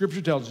 The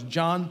scripture tells us,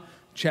 John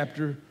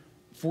chapter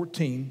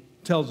 14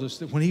 tells us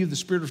that when the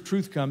Spirit of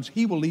truth comes,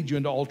 he will lead you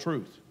into all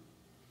truth.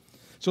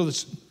 So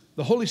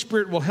the Holy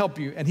Spirit will help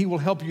you, and he will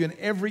help you in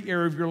every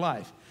area of your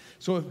life.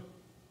 So if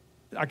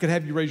I could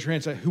have you raise your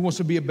hand and say, who wants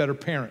to be a better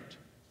parent?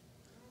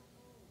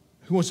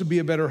 Who wants to be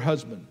a better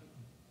husband?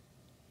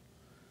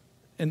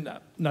 And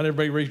not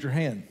everybody raised your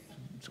hand.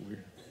 It's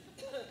weird.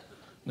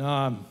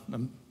 No,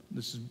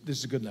 this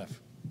is good enough.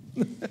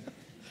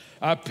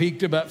 I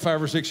peaked about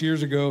 5 or 6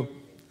 years ago,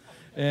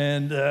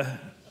 and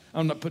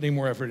I'm not putting any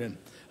more effort in.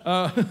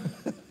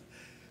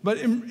 But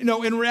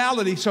in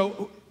reality,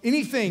 so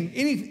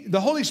anything,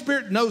 the Holy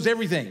Spirit knows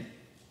everything.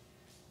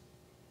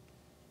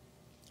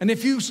 And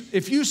if you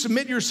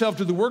submit yourself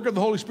to the work of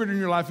the Holy Spirit in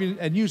your life,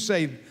 and you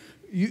say,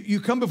 you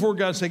come before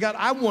God and say, God,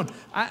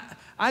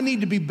 I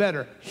need to be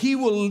better. He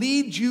will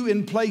lead you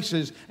in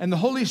places, and the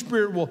Holy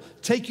Spirit will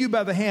take you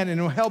by the hand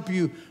and will help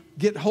you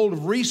get hold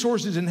of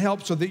resources and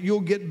help so that you'll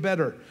get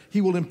better.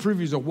 He will improve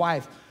you as a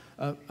wife,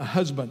 a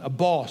husband, a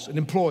boss, an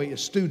employee, a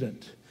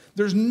student.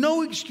 There's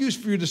no excuse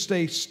for you to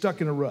stay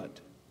stuck in a rut.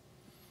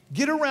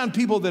 Get around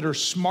people that are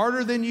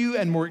smarter than you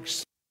and more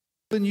excited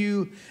than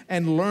you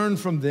and learn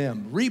from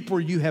them. Reap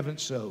where you haven't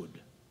sowed.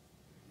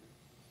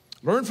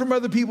 Learn from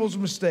other people's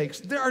mistakes.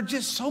 There are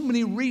just so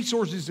many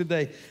resources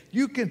today.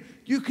 You can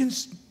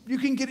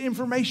get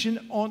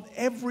information on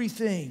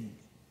everything.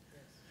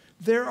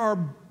 There are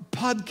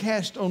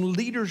podcasts on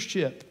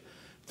leadership.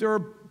 There are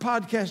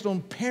podcasts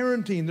on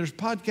parenting. There's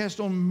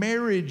podcasts on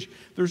marriage.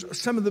 There's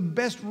some of the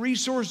best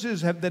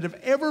resources that have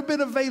ever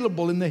been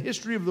available in the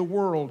history of the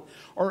world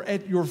are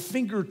at your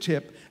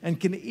fingertip and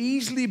can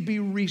easily be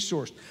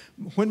resourced.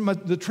 When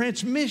the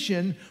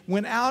transmission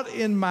went out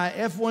in my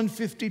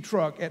F-150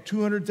 truck at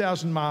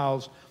 200,000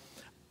 miles,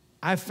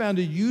 I found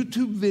a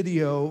YouTube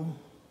video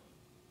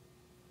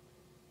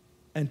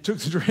and took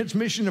the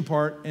transmission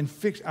apart and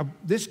fixed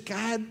this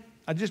guy.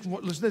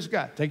 Listen to this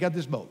guy. Take out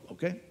this bolt,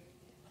 okay?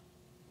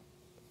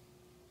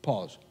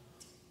 Pause.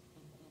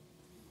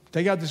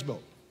 Take out this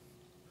bolt.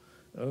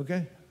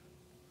 Okay?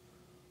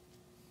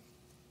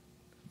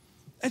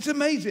 It's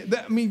amazing.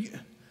 I mean,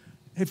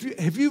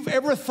 if you've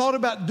ever thought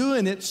about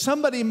doing it,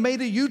 somebody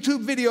made a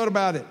YouTube video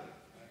about it.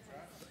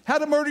 How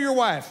to murder your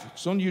wife.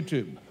 It's on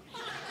YouTube.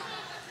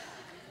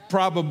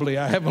 Probably.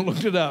 I haven't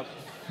looked it up.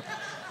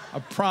 I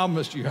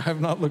promise you, I have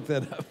not looked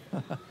that up.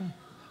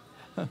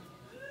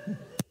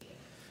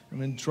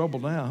 I'm in trouble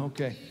now.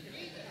 Okay.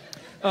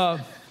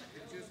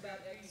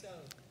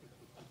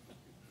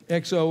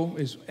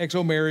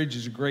 XO Marriage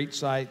is a great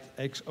site.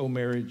 XO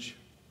Marriage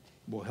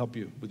will help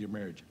you with your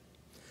marriage.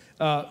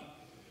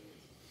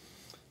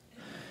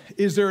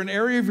 Is there an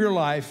area of your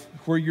life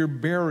where you're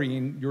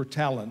burying your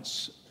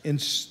talents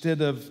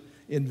instead of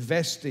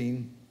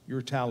investing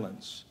your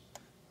talents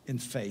in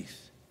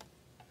faith?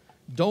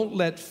 Don't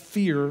let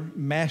fear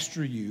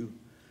master you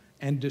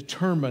and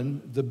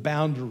determine the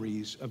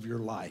boundaries of your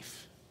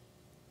life.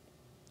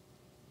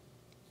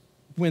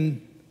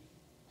 When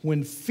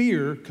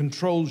fear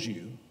controls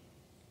you,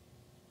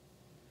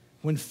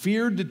 when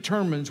fear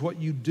determines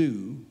what you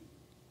do,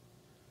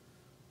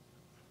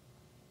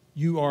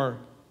 you're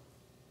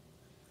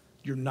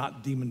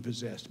not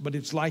demon-possessed. But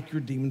it's like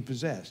you're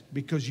demon-possessed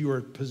because you are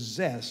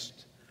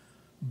possessed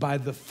by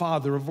the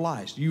father of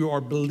lies. You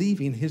are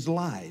believing his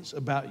lies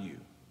about you.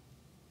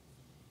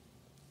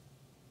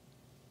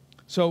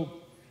 So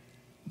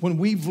when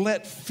we've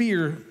let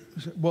fear,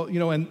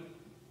 and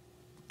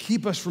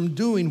keep us from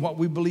doing what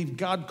we believe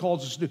God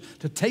calls us to do,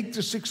 to take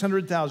the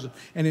 $600,000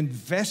 and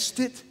invest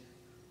it,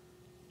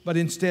 but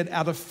instead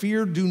out of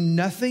fear do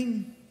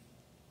nothing,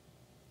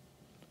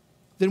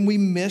 then we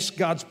miss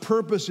God's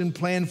purpose and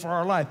plan for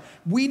our life.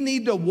 We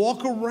need to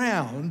walk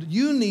around,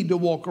 you need to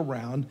walk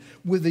around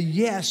with a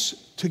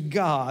yes to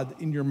God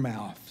in your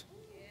mouth.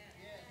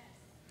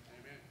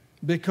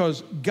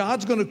 Because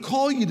God's going to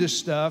call you to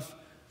stuff,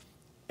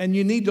 and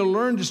you need to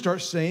learn to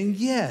start saying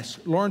yes.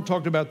 Lauren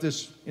talked about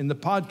this in the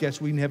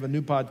podcast. We have a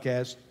new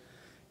podcast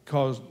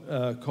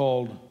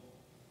called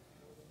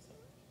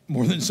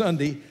More Than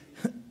Sunday.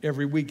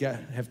 Every week I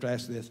have to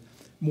ask this.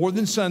 More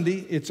Than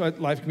Sunday, it's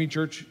at Life Community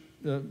Church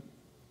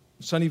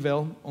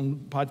Sunnyvale on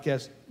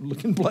podcast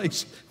looking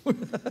place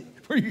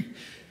where you,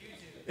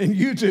 in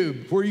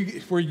YouTube,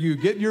 where you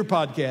get your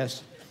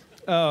podcast,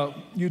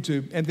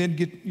 YouTube, and then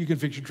you can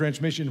fix your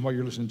transmission while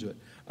you're listening to it.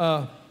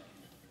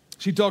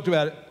 She talked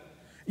about it.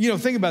 You know,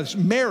 think about this.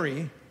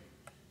 Mary,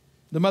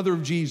 the mother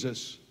of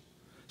Jesus,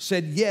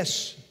 said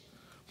yes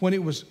when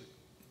it was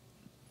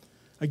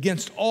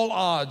against all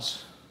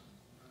odds,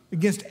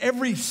 against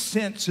every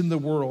sense in the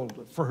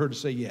world for her to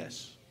say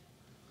yes.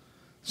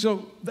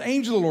 So the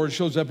angel of the Lord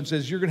shows up and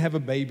says, you're going to have a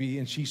baby.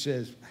 And she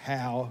says,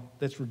 how?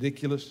 That's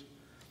ridiculous.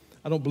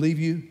 I don't believe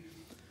you.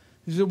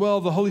 He said, well,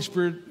 the Holy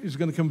Spirit is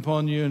going to come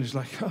upon you. And he's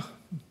like, oh.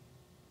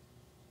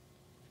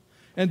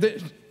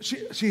 And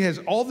she has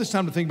all this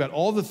time to think about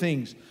all the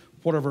things.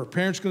 What are her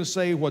parents going to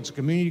say? What's the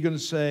community going to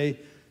say?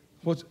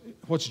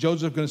 What's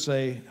Joseph going to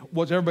say?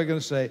 What's everybody going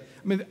to say?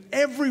 I mean,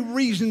 every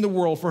reason in the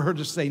world for her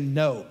to say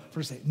no. For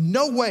her to say,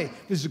 no way.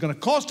 This is going to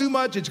cost too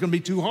much. It's going to be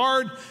too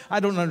hard.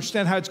 I don't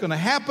understand how it's going to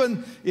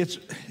happen.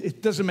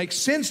 It doesn't make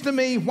sense to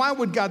me. Why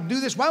would God do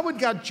this? Why would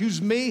God choose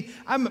me?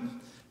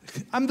 I'm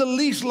the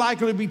least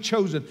likely to be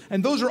chosen.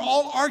 And those are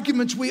all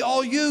arguments we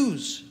all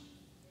use.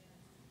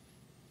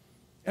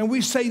 And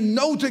we say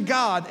no to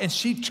God. And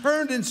she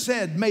turned and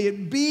said, may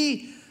it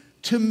be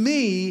to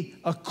me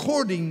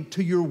according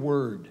to your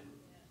word.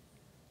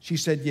 She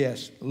said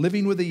yes.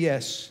 Living with a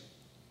yes.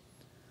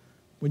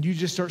 When you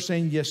just start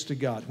saying yes to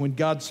God, when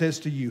God says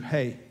to you,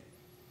 hey,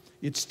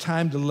 it's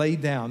time to lay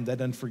down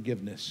that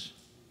unforgiveness.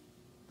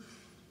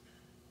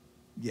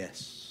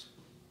 Yes.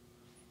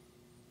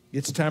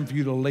 It's time for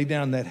you to lay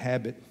down that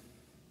habit.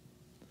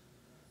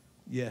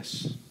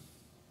 Yes.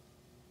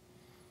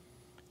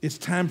 It's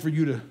time for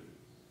you to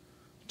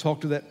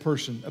talk to that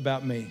person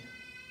about me.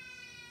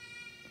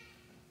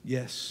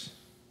 Yes.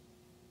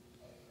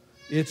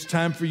 It's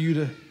time for you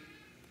to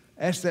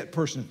ask that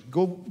person.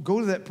 Go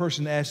to that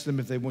person and ask them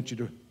if they want you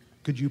to,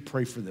 could you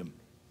pray for them?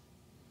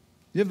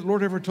 Have the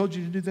Lord ever told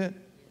you to do that?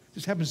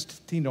 This happens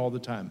to Tina all the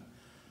time.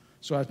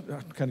 So I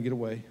kind of get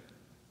away.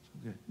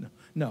 Okay.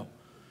 No.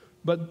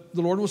 But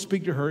the Lord will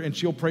speak to her and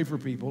she'll pray for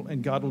people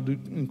and God will do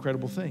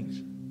incredible things.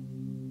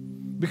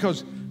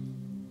 Because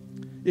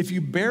if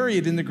you bury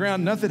it in the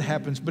ground, nothing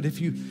happens. But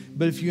if you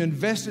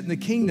invest it in the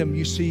kingdom,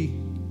 you see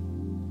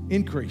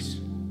increase.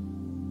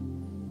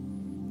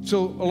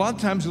 So a lot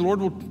of times the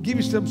Lord will give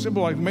you something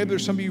simple, like maybe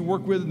there's somebody you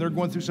work with and they're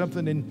going through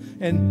something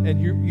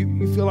and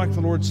you feel like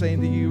the Lord's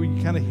saying to you,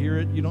 you kind of hear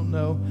it, you don't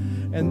know,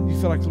 and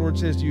you feel like the Lord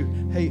says to you,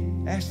 hey,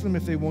 ask them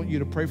if they want you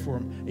to pray for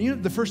them. And you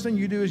know, the first thing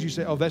you do is you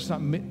say, oh, that's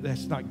not me,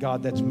 that's not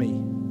God, that's me.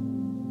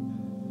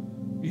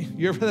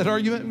 You ever had that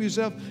argument with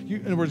yourself?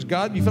 In other words,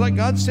 God, you feel like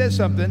God says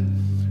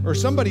something or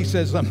somebody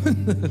says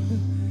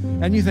something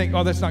and you think,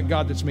 oh, that's not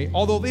God, that's me.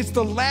 Although it's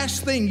the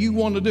last thing you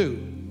want to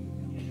do.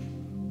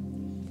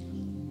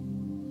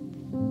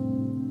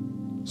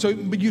 So,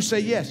 but you say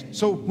yes.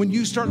 So when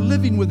you start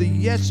living with a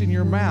yes in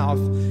your mouth,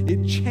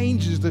 it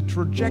changes the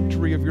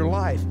trajectory of your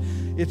life.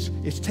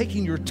 It's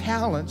taking your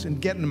talents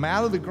and getting them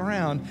out of the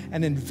ground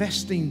and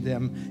investing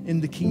them in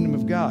the kingdom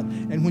of God.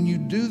 And when you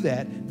do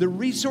that, the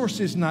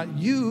resource is not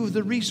you,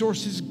 the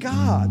resource is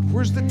God.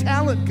 Where's the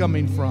talent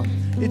coming from?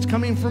 It's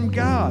coming from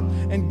God.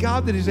 And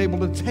God that is able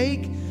to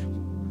take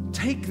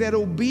that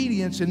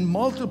obedience and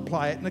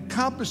multiply it and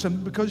accomplish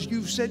something because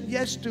you've said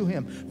yes to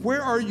him.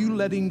 Where are you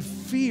letting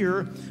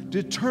fear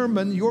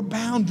determine your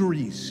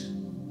boundaries?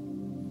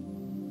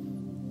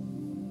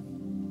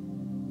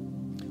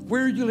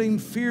 Where are you letting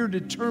fear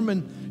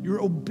determine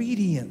your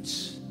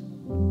obedience?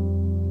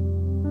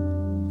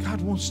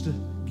 God wants to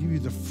give you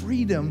the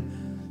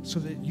freedom so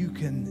that you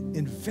can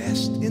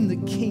invest in the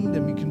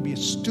kingdom. You can be a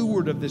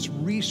steward of this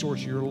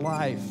resource, your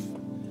life,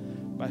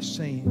 by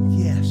saying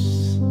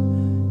yes.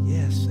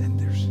 Yes, and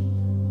there's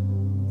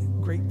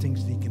great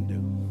things that he can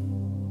do.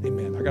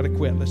 Amen. I got to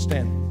quit. Let's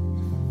stand.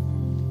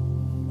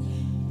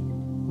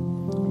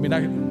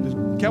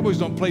 The Cowboys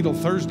don't play till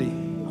Thursday,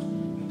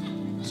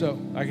 so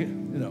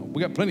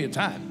we got plenty of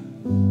time.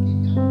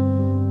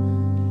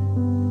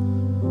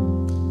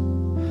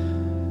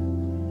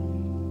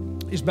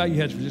 Just bow your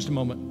heads for just a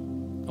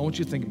moment. I want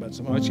you to think about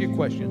something. I'll ask you a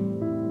question.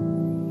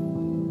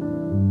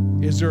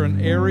 Is there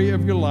an area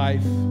of your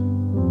life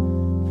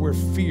where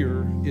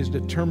fear is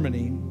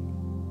determining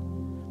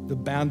the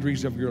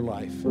boundaries of your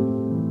life?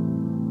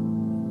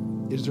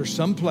 Is there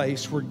some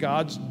place where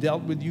God's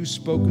dealt with you,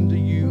 spoken to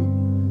you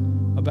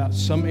about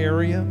some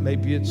area?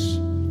 Maybe it's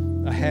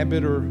a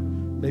habit, or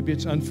maybe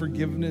it's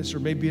unforgiveness, or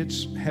maybe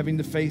it's having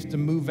the faith to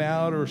move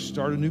out or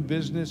start a new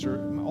business,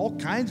 or all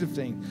kinds of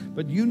things.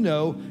 But you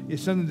know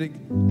it's something that,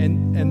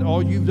 and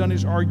all you've done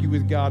is argue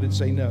with God and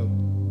say no.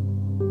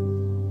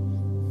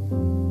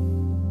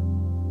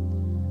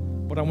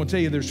 But I want to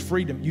tell you, there's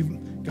freedom.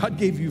 God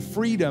gave you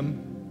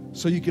freedom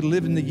so you could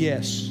live in the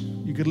yes.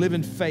 You could live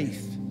in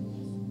faith.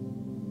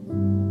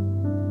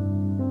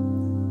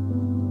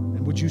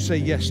 And would you say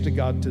yes to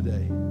God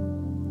today?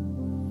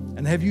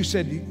 And have you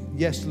said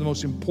yes to the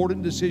most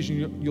important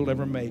decision you'll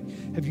ever make?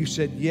 Have you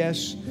said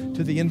yes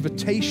to the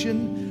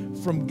invitation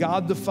from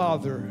God the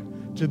Father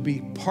to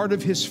be part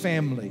of his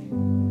family?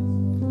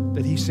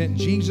 that he sent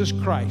Jesus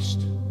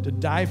Christ to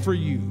die for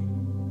you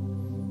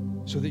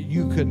so that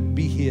you could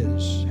be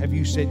his. Have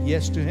you said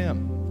yes to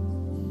him?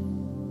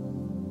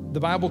 The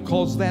Bible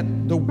calls that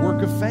the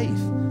work of faith.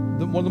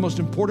 One of the most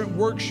important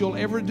works you'll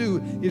ever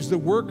do is the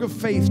work of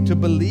faith, to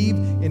believe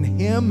in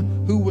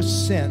him who was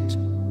sent.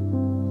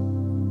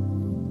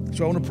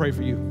 So I want to pray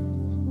for you.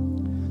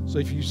 So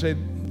if you say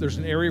there's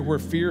an area where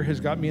fear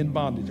has got me in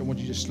bondage, I want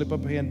you to just slip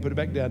up a hand, put it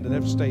back down. Don't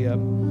have to stay up.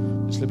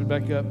 Just slip it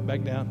back up,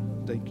 back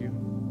down. Thank you.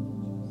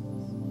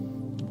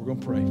 We're going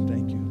to pray.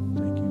 Thank you.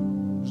 Thank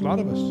you. There's a lot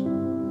of us.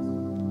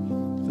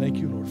 Thank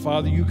you, Lord.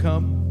 Father, you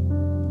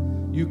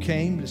come. You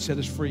came to set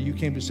us free. You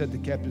came to set the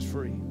captives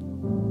free.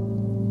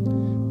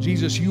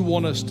 Jesus, you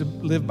want us to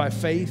live by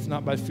faith,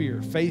 not by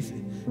fear. Faith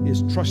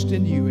is trust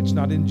in you. It's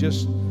not in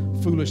just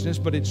foolishness,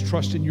 but it's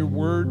trust in your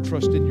word,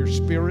 trust in your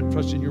spirit,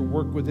 trust in your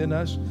work within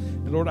us.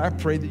 And Lord, I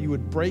pray that you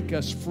would break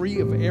us free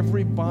of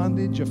every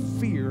bondage of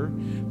fear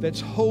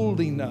that's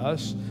holding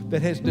us,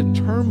 that has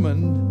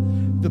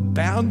determined the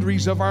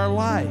boundaries of our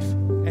life.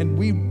 And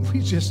we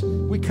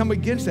come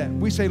against that.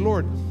 We say,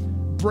 Lord,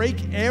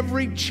 break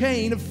every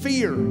chain of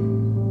fear.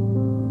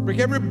 Break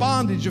every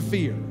bondage of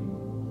fear.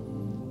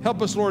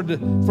 Help us, Lord, to,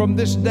 from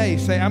this day,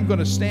 say, I'm going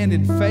to stand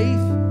in faith.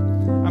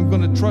 I'm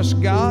going to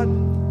trust God.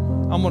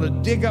 I'm going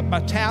to dig up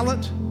my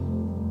talent.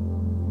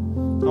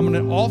 I'm going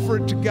to offer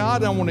it to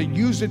God. I want to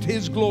use it to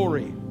his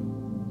glory.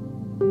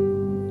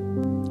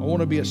 I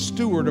want to be a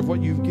steward of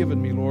what you've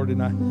given me, Lord,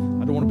 and I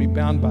don't want to be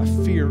bound by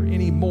fear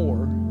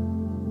anymore.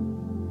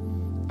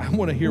 I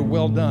want to hear,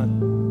 well done,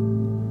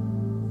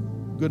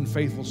 good and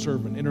faithful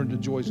servant. Enter into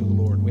the joys of the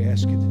Lord. We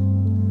ask it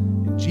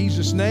in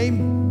Jesus' name.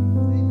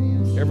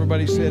 Amen.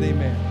 Everybody said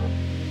amen.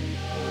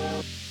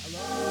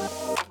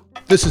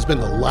 This has been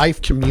the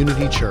Life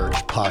Community Church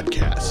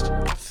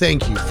podcast.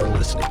 Thank you for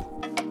listening.